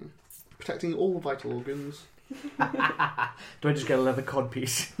 Yeah. Protecting all vital organs. Do I just get a leather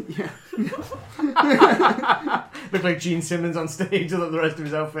codpiece? Yeah. Look like Gene Simmons on stage without the rest of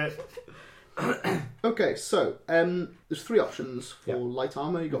his outfit. Okay, so there's 3 options for Yeah. light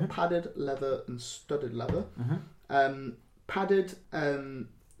armour. You've got padded leather and studded leather. Padded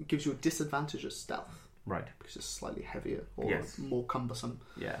gives you a disadvantage at stealth Right. because it's slightly heavier or Yes. more cumbersome.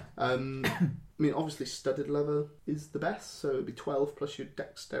 Yeah. I mean, obviously studded leather is the best, so it'd be 12 plus your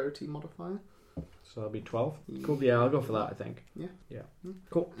dexterity modifier. So that'll be 12. Cool. Yeah, I'll go for that, I think. Yeah.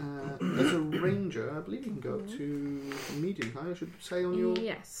 Cool. As a ranger, I believe you can go up to medium high, I should say, on your...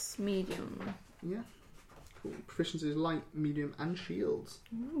 Yes, medium. Yeah. Cool. Proficiency is light, medium, and shields.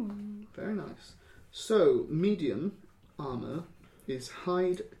 Very nice. So, medium armour is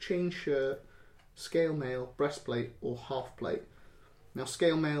hide, chain shirt, scale mail, breastplate, or half plate. Now,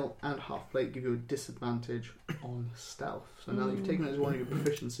 scale mail and half plate give you a disadvantage on stealth. So now that you've taken it as one of your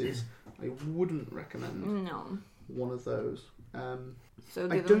proficiencies, I wouldn't recommend No. one of those. So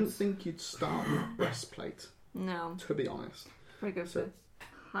I the don't ones- think you'd start with breastplate, No. to be honest. We go So-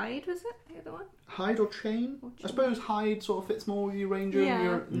 for hide, was it? The other one? Hide or chain? Or I chain. suppose hide sort of fits more with your ranger Yeah,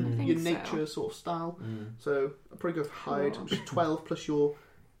 I and think your so. nature sort of style. Mm. So I'd probably go for hide, Cool. which is 12 plus your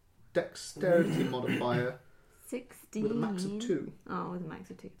dexterity modifier 16. with a max of 2. Oh, with a max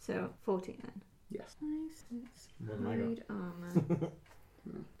of 2. So 14 then. Yes. Nice. What have I got? Hide armor.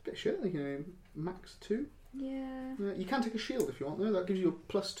 Get a shield, you know, max 2. Yeah. You can take a shield if you want, though. That gives you a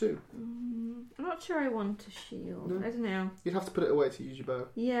 +2. I'm not sure I want a shield. No. I don't know. You'd have to put it away to use your bow.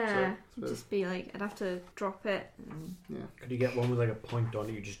 Yeah. So- Just be like, I'd have to drop it. Yeah. Could you get one with like a point on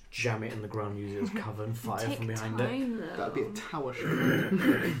it? You just jam it in the ground, use it as cover, and fire Take from behind time, though. That'd be a tower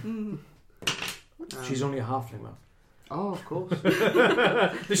shield. it. She's only a halfling though. Oh, of course.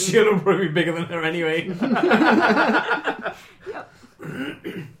 The shield will probably be bigger than her anyway. Yep.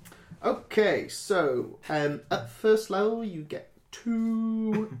 Okay, so at first level you get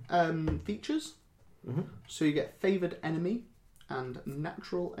 2 features. Mm-hmm. So you get Favoured Enemy and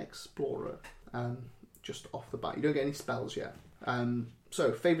Natural Explorer. Just off the bat, you don't get any spells yet.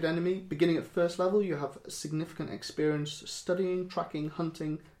 So Favoured Enemy, beginning at first level, you have significant experience studying, tracking,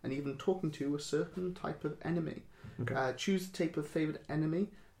 hunting, and even talking to a certain type of enemy. Okay. Choose the type of Favoured Enemy: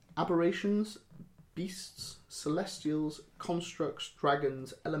 aberrations, beasts, celestials, constructs,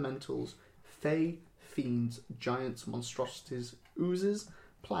 dragons, elementals, fae, fiends, giants, monstrosities, oozes,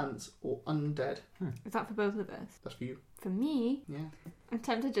 plants, or undead. Is that for both of us? That's for you. For me, Yeah. I'm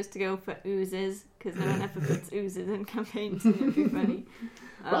tempted just to go for oozes, because no one ever puts oozes in campaigns, and it'd be funny.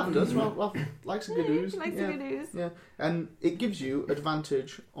 Ralph does. Ralph likes a good ooze. Likes yeah. a good ooze. Yeah, and it gives you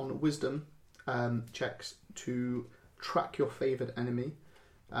advantage on wisdom checks to track your favoured enemy,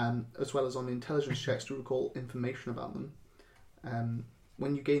 as well as on intelligence checks to recall information about them.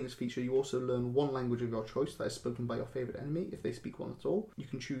 When you gain this feature, you also learn one language of your choice that is spoken by your favoured enemy, if they speak one at all. You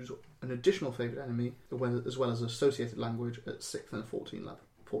can choose an additional favoured enemy, as well as an associated language at 6th and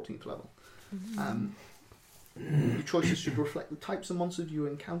 14th level. Your choices should reflect the types of monsters you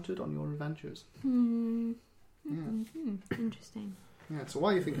encountered on your adventures. Interesting. Yeah, so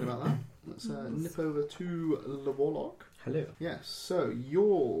while you're thinking about that, let's nip over to the Warlock. Hello. Yes, so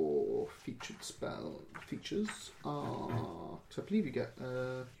your features are. So I believe you get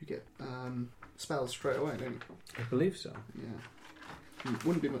spells straight away, don't you? I believe so. Yeah.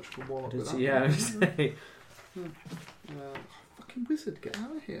 Wouldn't be much of a warlock with that. Yeah, I was saying. Fucking wizard, get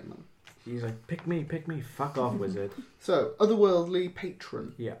out of here, man. He's like, pick me, fuck off, wizard. So, otherworldly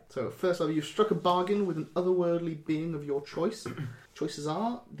patron. Yeah. So, first level, you've struck a bargain with an otherworldly being of your choice. Choices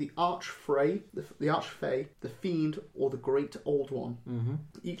are the Archfey, the Archfey, the Fiend, or the Great Old One. Mm-hmm.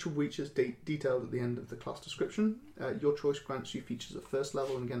 Each of which is detailed at the end of the class description. Your choice grants you features at first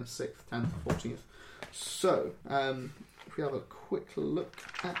level and again at 6th, 10th, 14th. So, if we have a quick look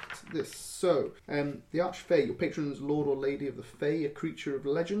at this. So, the Archfey, your patron is Lord or Lady of the Fey, a creature of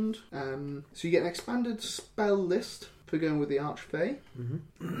legend. So you get an expanded spell list for going with the Archfey.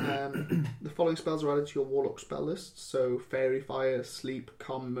 Mm-hmm. The following spells are added to your Warlock spell list. So, Fairy Fire, Sleep,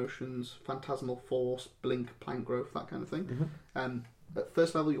 Calm Emotions, Phantasmal Force, Blink, Plant Growth, that kind of thing. Mm-hmm. At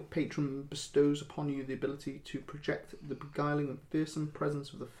first level, your patron bestows upon you the ability to project the beguiling and fearsome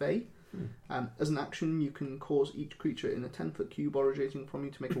presence of the Fey. As an action, you can cause each creature in a 10-foot cube originating from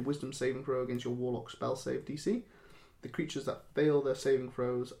you to make a wisdom saving throw against your Warlock spell save DC. The creatures that fail their saving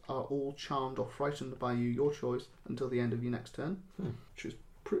throws are all charmed or frightened by you, your choice, until the end of your next turn, which is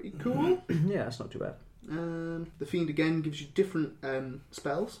pretty cool. Yeah, that's not too bad. The Fiend again gives you different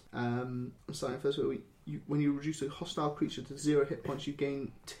spells. Starting first, when you reduce a hostile creature to 0 hit points, you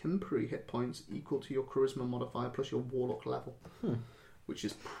gain temporary hit points equal to your charisma modifier plus your Warlock level. Which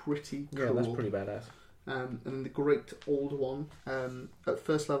is pretty cool. Yeah, that's pretty badass. And then the Great Old One. At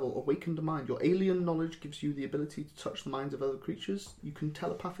first level, Awakened Mind. Your alien knowledge gives you the ability to touch the minds of other creatures. You can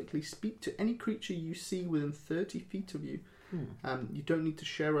telepathically speak to any creature you see within 30 feet of you. You don't need to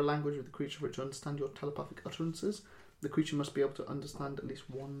share a language with the creature for it to understand your telepathic utterances. The creature must be able to understand at least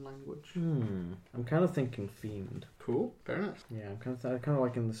one language. I'm kind of thinking Fiend. Cool, very nice. Yeah, I'm kind of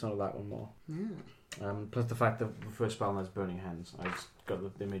liking the sound of that one more. Yeah. Plus the fact that the first spell has burning hands. I just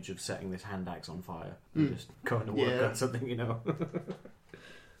got the image of setting this hand axe on fire and just going to work on something, you know.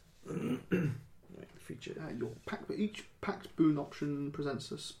 Feature. Each packed boon option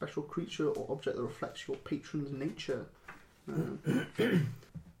presents a special creature or object that reflects your patron's nature.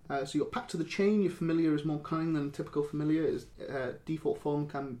 So your Pact to the Chain, your familiar is more cunning than a typical familiar. Its default form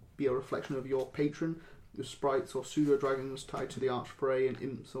can be a reflection of your patron. Your sprites or pseudo-dragons tied to the Archfey and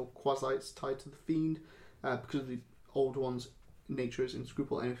imps or quasites tied to the Fiend. Because of the old one's nature is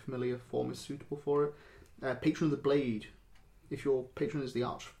inscrutable, any familiar form is suitable for it. Patron of the Blade. If your patron is the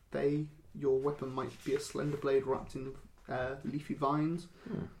Archfey, your weapon might be a slender blade wrapped in leafy vines.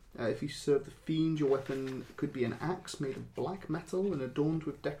 If you serve the Fiend, your weapon could be an axe made of black metal and adorned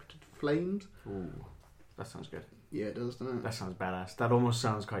with decorated flames. Ooh, that sounds good. Yeah, it does, doesn't it? That sounds badass. That almost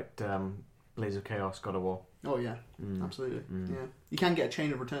sounds quite Blaze of Chaos, God of War. Oh yeah, absolutely. Yeah, you can get a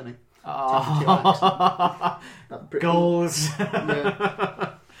Chain of Returning. Oh. That Brit- Goals.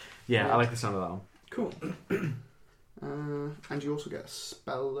 Yeah. Yeah, I like the sound of that one. Cool. And you also get a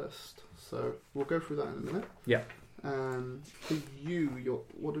spell list. So we'll go through that in a minute. Yeah. For you,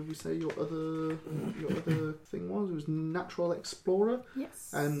 what did we say your other thing was? It was Natural Explorer.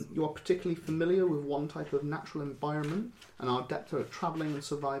 Yes. You are particularly familiar with one type of natural environment and are adept at travelling and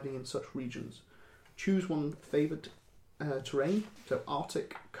surviving in such regions. Choose one favoured terrain, so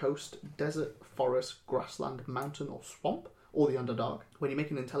Arctic, coast, desert, forest, grassland, mountain or swamp, or the Underdark. When you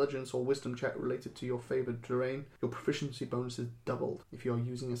make an intelligence or wisdom check related to your favoured terrain, your proficiency bonus is doubled if you are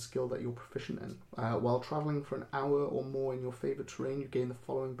using a skill that you're proficient in. While travelling for an hour or more in your favoured terrain, you gain the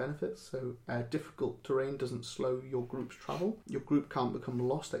following benefits. So difficult terrain doesn't slow your group's travel. Your group can't become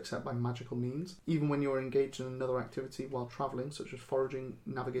lost except by magical means. Even when you're engaged in another activity while travelling, such as foraging,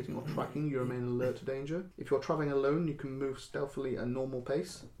 navigating or tracking, you remain alert to danger. If you're travelling alone, you can move stealthily at a normal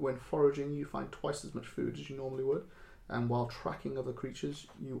pace. When foraging, you find twice as much food as you normally would. And while tracking other creatures,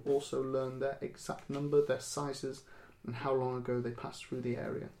 you also learn their exact number, their sizes, and how long ago they passed through the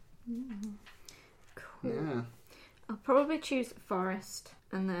area. Cool. Yeah. I'll probably choose forest,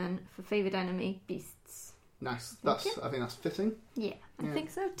 and then for favoured enemy, beasts. Nice. Okay. I think that's fitting. Yeah, I Yeah.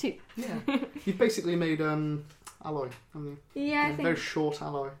 think so too. Yeah. You've basically made alloy, haven't you? Yeah, I Very think short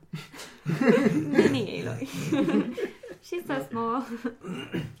alloy. mini Aloy. She's so small.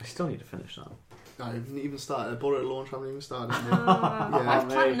 I still need to finish that. I haven't even started. I bought it at launch. I haven't even started. I've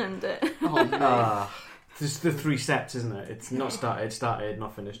mate. platinumed it. Oh no. There's the 3 steps, isn't it? It's not started,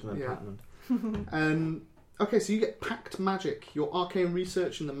 not finished, and then Yeah. platinumed. Okay, so you get Pact Magic. Your arcane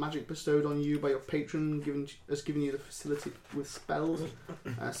research and the magic bestowed on you by your patron has given you the facility with spells.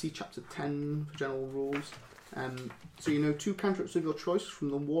 See Chapter 10 for general rules. So you know 2 cantrips of your choice from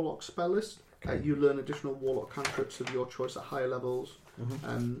the Warlock spell list. You learn additional Warlock cantrips of your choice at higher levels.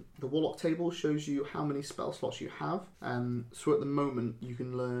 The Warlock table shows you how many spell slots you have. So at the moment you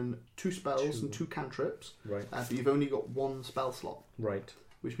can learn 2 spells and 2 cantrips. Right. But you've only got 1 spell slot. Right.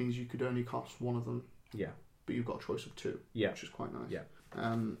 Which means you could only cast 1 of them. Yeah. But you've got a choice of 2. Yeah. Which is quite nice. Yeah.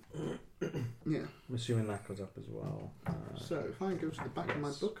 Yeah. I'm assuming that goes up as well. So if I go to the back of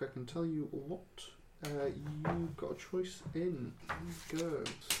my book, I can tell you what you've got a choice in. There you go.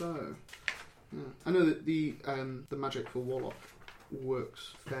 So yeah. I know that the magic for Warlock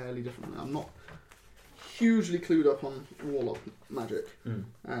works fairly differently. I'm not hugely clued up on Warlock magic,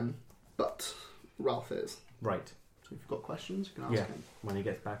 but Ralph is. Right. So if you've got questions, you can ask him. When he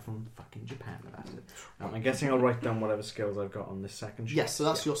gets back from fucking Japan about it. I'm guessing I'll write down whatever skills I've got on this second sheet. Yes, so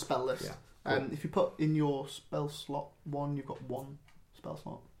that's your spell list. Yeah. Cool. If you put in your spell slot 1, you've got 1 spell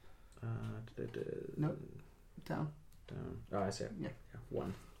slot. No, down. Oh, I see it. Yeah.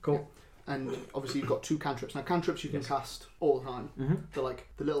 1. Cool. And obviously you've got 2 cantrips. Now cantrips you can cast all the time. They're like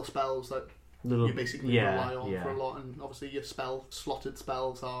the little spells that you basically rely on for a lot, and obviously your slotted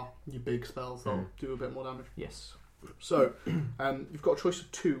spells are your big spells that'll do a bit more damage. Yes. So you've got a choice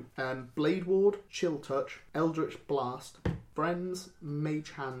of 2. Blade Ward, Chill Touch, Eldritch Blast, Friends,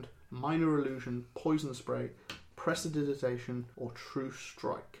 Mage Hand, Minor Illusion, Poison Spray, Prestidigitation, or True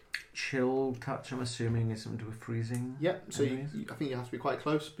Strike. Chill touch, I'm assuming, is something to do with freezing. Yep, so I think you have to be quite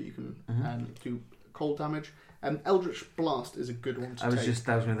close, but you can do cold damage. Eldritch Blast is a good one to take.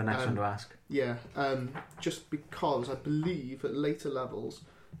 That was the next one to ask. Yeah, just because I believe at later levels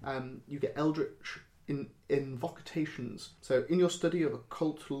you get Eldritch invocations. So in your study of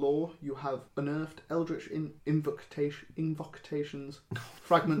occult lore, you have unearthed Eldritch invocations,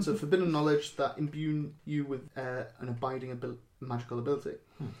 fragments of forbidden knowledge that imbue you with an abiding magical ability.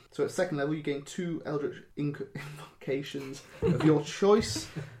 So at 2nd level, you gain 2 Eldritch invocations of your choice.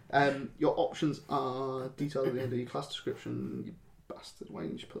 Your options are detailed at the end of your class description. You bastard, why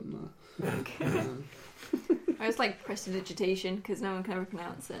didn't you put them there? Okay. I was like prestidigitation because no one can ever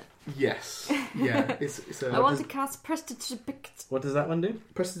pronounce it. Yes. Yeah. It's I want to cast prestidigitation. What does that one do?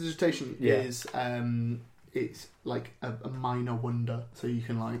 Prestidigitation is it's like a minor wonder, so you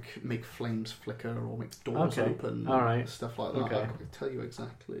can like make flames flicker or make doors open, stuff like that. Okay. I can tell you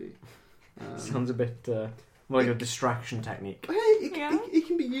exactly. Sounds a bit more like a distraction technique. It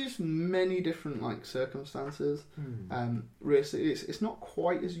can be used in many different like circumstances. Really, it's not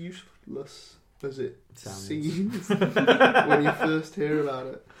quite as useless as it seems when you first hear about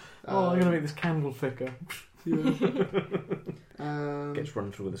it. I'm gonna make this candle thicker. Yeah. Gets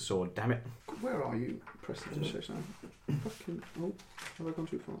run through with a sword. Damn it! Where are you? Prestidigitation. Fucking. Oh, have I gone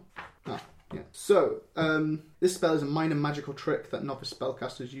too far? Yeah. So, this spell is a minor magical trick that novice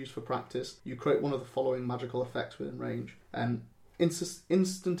spellcasters use for practice. You create one of the following magical effects within range.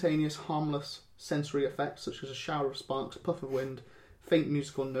 Instantaneous, harmless sensory effects such as a shower of sparks, puff of wind, faint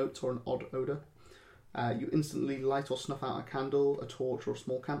musical notes or an odd odour. You instantly light or snuff out a candle, a torch, or a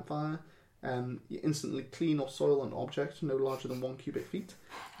small campfire. You instantly clean or soil an object no larger than 1 cubic feet.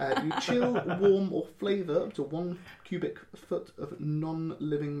 You chill, warm, or flavour up to 1 cubic foot of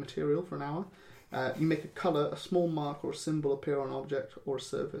non-living material for an hour. You make a colour, a small mark, or a symbol appear on an object or a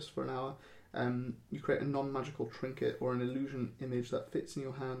surface for an hour. You create a non-magical trinket or an illusion image that fits in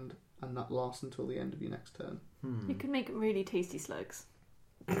your hand, and that lasts until the end of your next turn. You could make really tasty slugs.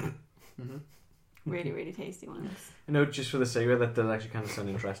 Mm-hmm. Really, really tasty ones. Just for the sake of it, that does actually kind of sound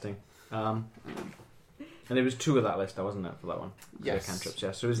interesting. And it was 2 of that list, wasn't it, for that one? Yes. The cantrips,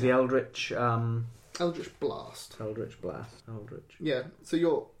 yeah. So it was the Eldritch... Eldritch Blast. Eldritch Blast. Eldritch. Yeah, so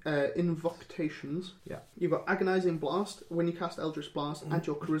your invocations. Yeah. You've got Agonizing Blast. When you cast Eldritch Blast, add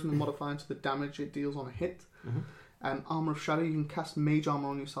your Charisma modifier to the damage it deals on a hit. Armour of Shadow, you can cast Mage Armour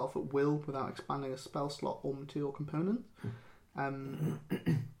on yourself at will without expanding a spell slot or material component.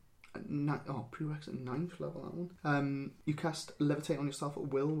 Prerequisite 9th level, that one. You cast Levitate on yourself at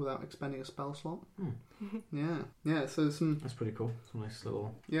will without expending a spell slot. Yeah, so some... That's pretty cool. Some nice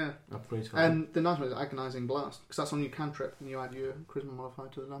little upgrades for And the nice one is Agonizing Blast, because that's on your cantrip, and you add your Charisma modifier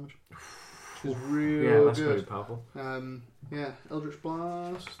to the damage. Which is real Yeah, that's good. very powerful. Eldritch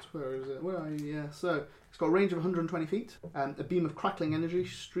Blast, where is it? Where are you? Yeah, so it's got a range of 120 feet. A beam of crackling energy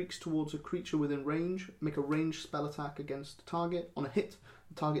streaks towards a creature within range. Make a ranged spell attack against the target. On a hit,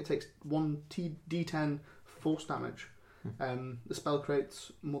 the target takes 1 d10 force damage. The spell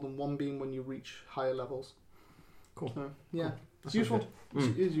creates more than 1 beam when you reach higher levels. Cool. So, yeah, cool. It's useful.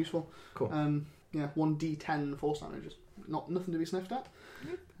 It is useful. Cool. 1 d10 force damage is nothing to be sniffed at.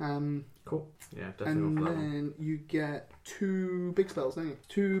 Cool. Yeah, definitely. And go for that one. then you get 2 big spells, don't you?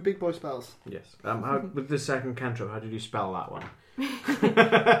 2 big boy spells. Yes. How, with the second cantrip, how did you spell that one?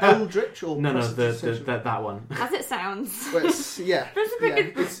 Eldritch or No, prestidigitation? that one. As it sounds. Well, it's,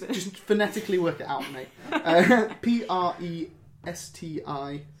 it's just phonetically work it out, mate.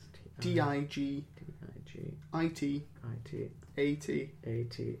 Prestidigitationly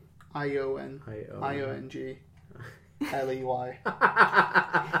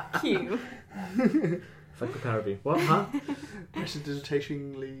Q. Psychotherapy. What? Huh?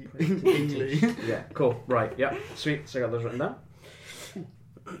 Prestidigitationly. Yeah. Cool. Right. Yeah. Sweet. So I got those written down.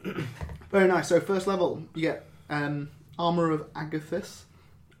 Very nice. So first level, you get Armour of Agathis,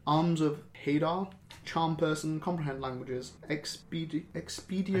 Arms of Hadar, Charm Person, Comprehend Languages, Expeditious I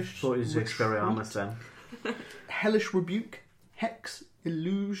thought it was Expelliarmus then. Hellish Rebuke, Hex,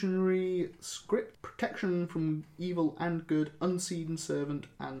 Illusionary Script, Protection from Evil and Good, Unseen Servant,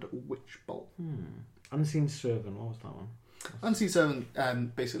 and Witch Bolt. Unseen Servant. What was that one? Unseen Servant,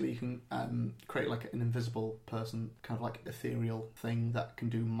 basically you can create like an invisible person, kind of like ethereal thing that can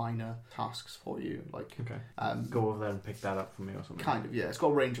do minor tasks for you. Like Go over there and pick that up for me or something. Kind of, yeah. It's got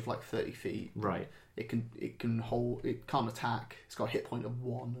a range of like 30 feet. Right. It can hold. It can't attack. It's got a hit point of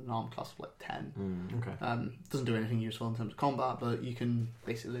 1 and an arm class of like 10. Doesn't do anything useful in terms of combat, but you can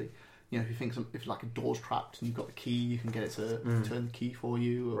basically, if you think if like a door's trapped and you've got the key, you can get it to turn the key for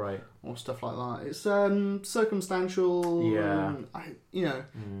you, or stuff like that. It's circumstantial. Yeah.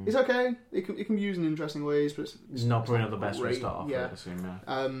 It's okay. It can be used in interesting ways, but it's not probably not the best way to great. start off with, I assume.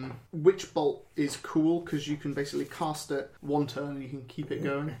 Yeah. Witch Bolt is cool because you can basically cast it 1 turn and you can keep it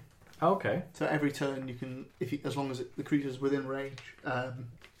going. Okay. So every turn you can, as long as the creature's within range,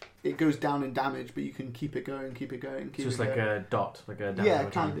 it goes down in damage, but you can keep it going. Just like a dot, like a down. Yeah,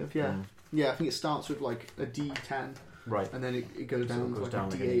 kind of. Yeah, yeah. I think it starts with like a D10, right, and then it goes down to like down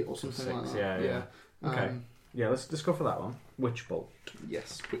a D8 or something 6, like that. Yeah. Okay. Yeah, let's go for that one. Witch Bolt.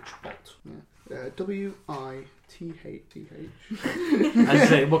 Yes, Witch Bolt. Yeah. WITHTH. I'd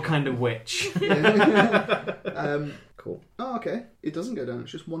say, what kind of witch? Cool. Oh, okay. It doesn't go down.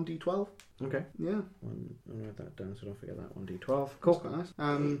 It's just 1d12. Okay. Yeah. I'll write that down so don't forget that. 1d12. Cool. That's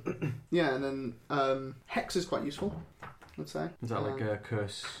quite nice. Yeah, and then Hex is quite useful, I'd say. Is that like a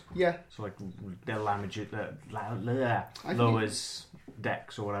curse? Yeah. So like they'll damage it, lowers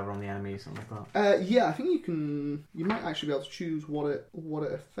dex or whatever on the enemy, something like that. Yeah, I think you might actually be able to choose what it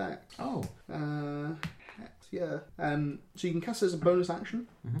affects. Oh. Yeah. So you can cast it as a bonus action.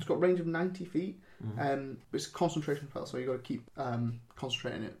 Mm-hmm. It's got a range of 90 feet. It's a concentration spell, so you've got to keep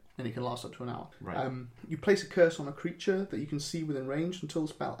concentrating it, and it can last up to an hour. Right. You place a curse on a creature that you can see within range. Until the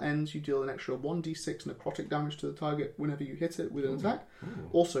spell ends, you deal an extra 1d6 necrotic damage to the target whenever you hit it with an attack.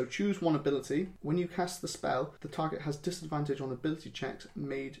 Also, choose one ability. When you cast the spell, the target has disadvantage on ability checks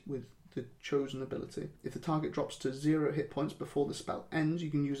made with the chosen ability. If the target drops to 0 hit points before the spell ends, you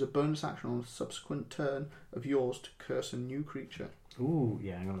can use a bonus action on a subsequent turn of yours to curse a new creature. Ooh,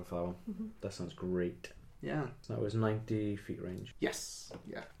 yeah, I'm going for that one. That sounds great. Yeah. So that was 90 feet range. Yes.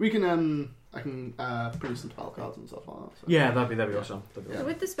 Yeah. We can. I can produce some spell cards and stuff like that. So. Yeah, that'd be awesome. So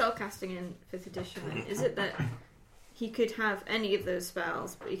with the spellcasting in 5th edition, then, is it that he could have any of those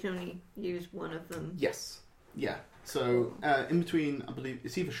spells, but he can only use one of them? Yes. Yeah. So in between, I believe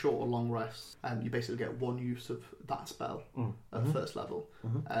it's either short or long rests. You basically get one use of that spell at first level.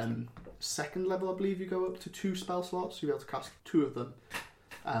 Second level, I believe you go up to 2 spell slots. You'll be able to cast 2 of them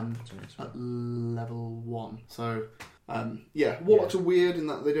at level 1. So warlocks are weird in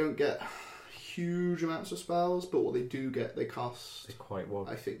that they don't get huge amounts of spells, but what they do get, they cast. It's quite well.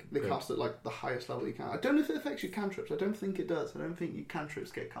 I think they cast at like the highest level you can. I don't know if it affects your cantrips. I don't think it does. I don't think your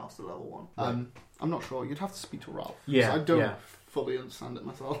cantrips get cast at level 1. Right. I'm not sure. You'd have to speak to Ralph. Yeah, I don't fully understand it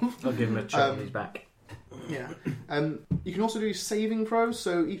myself. I'll give him a check on his back. Yeah. You can also do saving throws.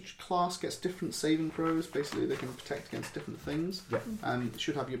 So each class gets different saving throws. Basically, they can protect against different things. Yeah. It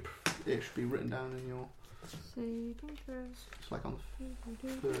should have it should be written down in your. Saving throws. It's like on the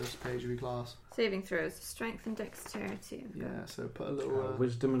first page of your class. Saving throws, strength and dexterity. Yeah, so put a little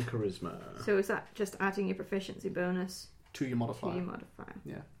wisdom and charisma. So is that just adding your proficiency bonus to your modifier? To your modifier.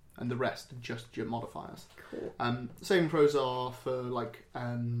 Yeah, and the rest just your modifiers. Cool. Saving throws are for like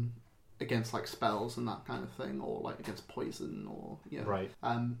against like spells and that kind of thing, or like against poison, or right.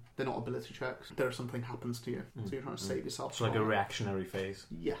 They're not ability checks. There something happens to you, so you're trying to save yourself. It's like a reactionary phase.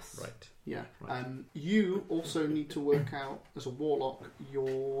 Yes. Right. Yeah. Right. You also need to work out as a warlock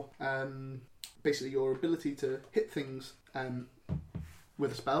your basically your ability to hit things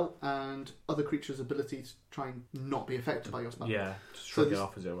with a spell, and other creatures' ability to try and not be affected by your spell. Yeah, just shrug it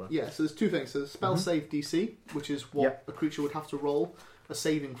off as it were. Yeah, so there's 2 things. So there's spell save DC, which is what a creature would have to roll a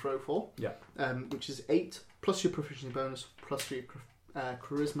saving throw for, which is 8 plus your proficiency bonus plus your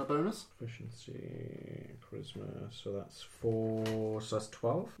charisma bonus. Proficiency, charisma, so that's 4, so that's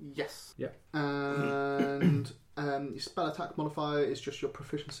 12? Yes. Yeah. And your spell attack modifier is just your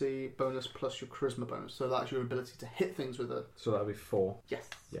proficiency bonus plus your charisma bonus, so that's your ability to hit things with a... So that'll be 4. Yes.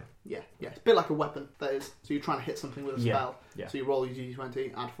 Yeah. It's a bit like a weapon, that is. So you're trying to hit something with a spell. Yeah. So you roll your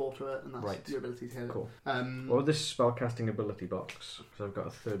d20, add 4 to it, and that's your ability to hit cool. it. What was this spellcasting ability box? So I've got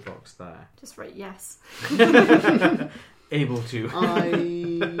a 3rd box there. Just write yes. Able to.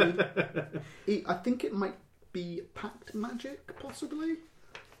 I think it might be pact magic, possibly.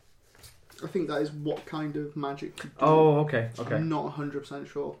 I think that is what kind of magic you do. Oh, okay. I'm not 100%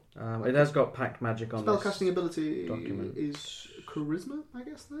 sure. It has got pact magic on Spellcasting ability document. is charisma, I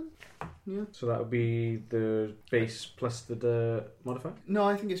guess, then? Yeah. So that would be the base plus the modifier? No,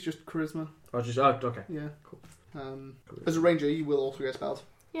 I think it's just charisma. Okay. Yeah. Cool. As a ranger, you will also get spells.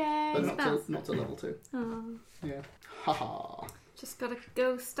 Yay, but not to level 2. Oh. Yeah. Haha. Just gotta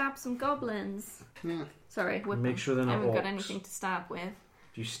go stab some goblins. Yeah. Sorry, whip Make sure they're I not haven't got orcs. anything to stab with.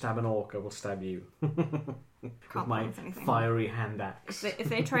 If you stab an orc, I will stab you. Can't With my promise anything. fiery hand axe. If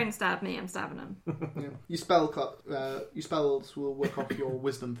they try and stab me, I'm stabbing them. Yeah. Your spells will work off your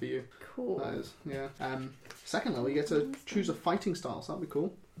wisdom for you. Cool. That is, yeah. Second level, you get to choose a fighting style, so that'd be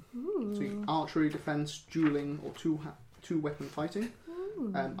cool. Ooh. So you archery, defense, dueling, or two weapon fighting.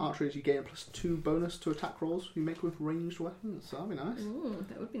 Archery is you gain a +2 bonus to attack rolls you make with ranged weapons, so that'd be nice. Ooh,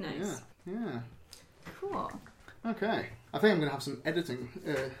 that would be nice. Yeah. Cool. Okay. I think I'm going to have some editing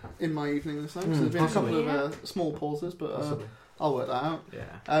in my evening this time. So there's been a couple of small pauses, but I'll work that out.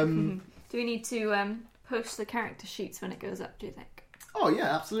 Yeah. Do we need to post the character sheets when it goes up, do you think? Oh,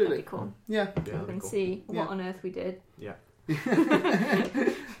 yeah, absolutely. That'd be cool. Yeah. You can see what on earth we did. Yeah.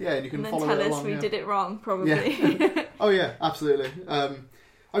 Yeah, and you can and then follow tell it us along, we did it wrong, probably. Yeah. Oh, yeah, absolutely.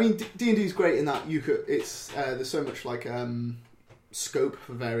 I mean, D&D is great in that there's so much like scope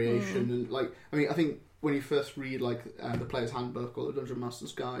for variation, and like I think when you first read like the Player's Handbook or the Dungeon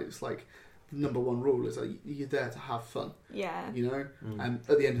Master's Guide, it's like number 1 rule is that you're there to have fun. Yeah. You know, and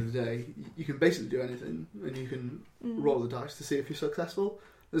at the end of the day, you can basically do anything, and you can roll the dice to see if you're successful.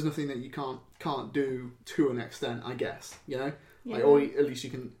 There's nothing that you can't do to an extent, I guess. You know, like, or at least you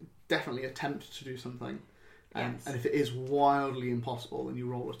can definitely attempt to do something. And if it is wildly impossible and you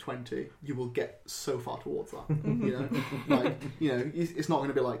roll a 20, you will get so far towards that. You know, it's not going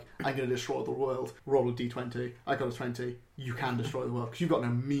to be like, I'm going to destroy the world. Roll a d20. I got a 20. You can destroy the world because you've got no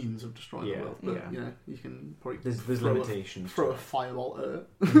means of destroying the world. But you know, you can probably there's limitations. Throw a fireball at it.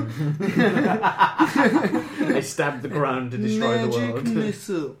 I stabbed the ground to destroy the world.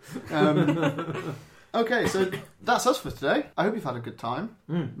 Missile. Okay, so that's us for today. I hope you've had a good time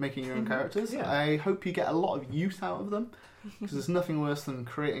making your own characters. Yeah. I hope you get a lot of use out of them, because there's nothing worse than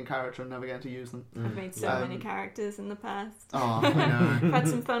creating a character and never getting to use them. I've made so many characters in the past. Oh, I know. I've had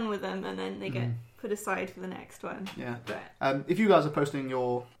some fun with them, and then they get put aside for the next one. Yeah. But If you guys are posting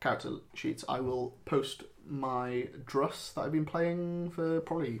your character sheets, I will post my Druss that I've been playing for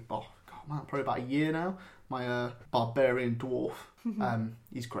probably about a year now. My barbarian dwarf.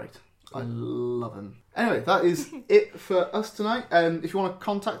 He's great. I love him. Anyway, that is it for us tonight. If you want to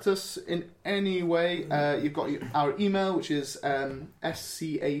contact us in any way, you've got our email, which is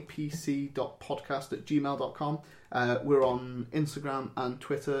scapc.podcast@gmail.com. We're on Instagram and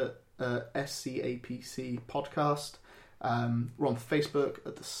Twitter, scapc podcast. We're on Facebook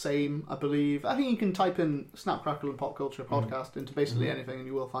at the same, I believe. I think you can type in Snap, Crackle and Pop Culture Podcast into basically anything and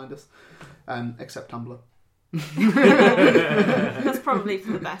you will find us, except Tumblr. That's probably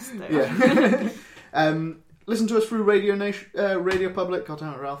for the best, though. Yeah. Listen to us through Radio Public. God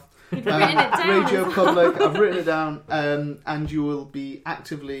damn it, Ralph. You've written it down. Radio Public. I've written it down, and you will be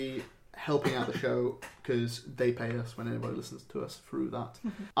actively helping out the show because they pay us when anybody listens to us through that.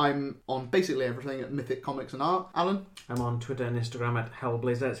 I'm on basically everything at Mythic Comics and Art. Alan? I'm on Twitter and Instagram at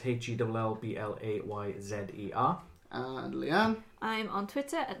Hellblazer. That's HELLBLAYZER. And Leanne? I'm on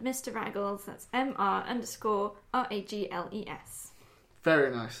Twitter at Mr. Raggles. That's MR_RAGLES.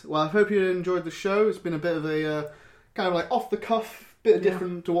 Very nice. Well, I hope you enjoyed the show. It's been a bit of a kind of like off the cuff, bit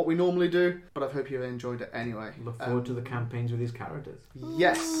different to what we normally do, but I hope you enjoyed it anyway. Look forward to the campaigns with these characters.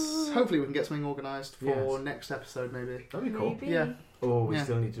 Yes. Hopefully we can get something organised for next episode, maybe. That'd be cool. Maybe. Yeah. Oh, we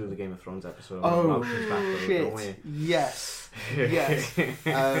still need to do the Game of Thrones episode. Oh, shit. Yes. Yes.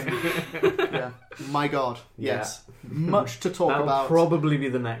 Yeah. My God. Yes. Much to talk That'll about. Probably be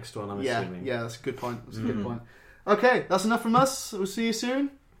the next one, I'm assuming. Yeah, that's a good point. That's a good point. Okay, that's enough from us. We'll see you soon.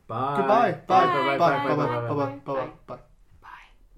 Bye. Goodbye. Bye. Bye. Bye. Bye. Bye. Bye. Bye. Bye. Bye. Bye.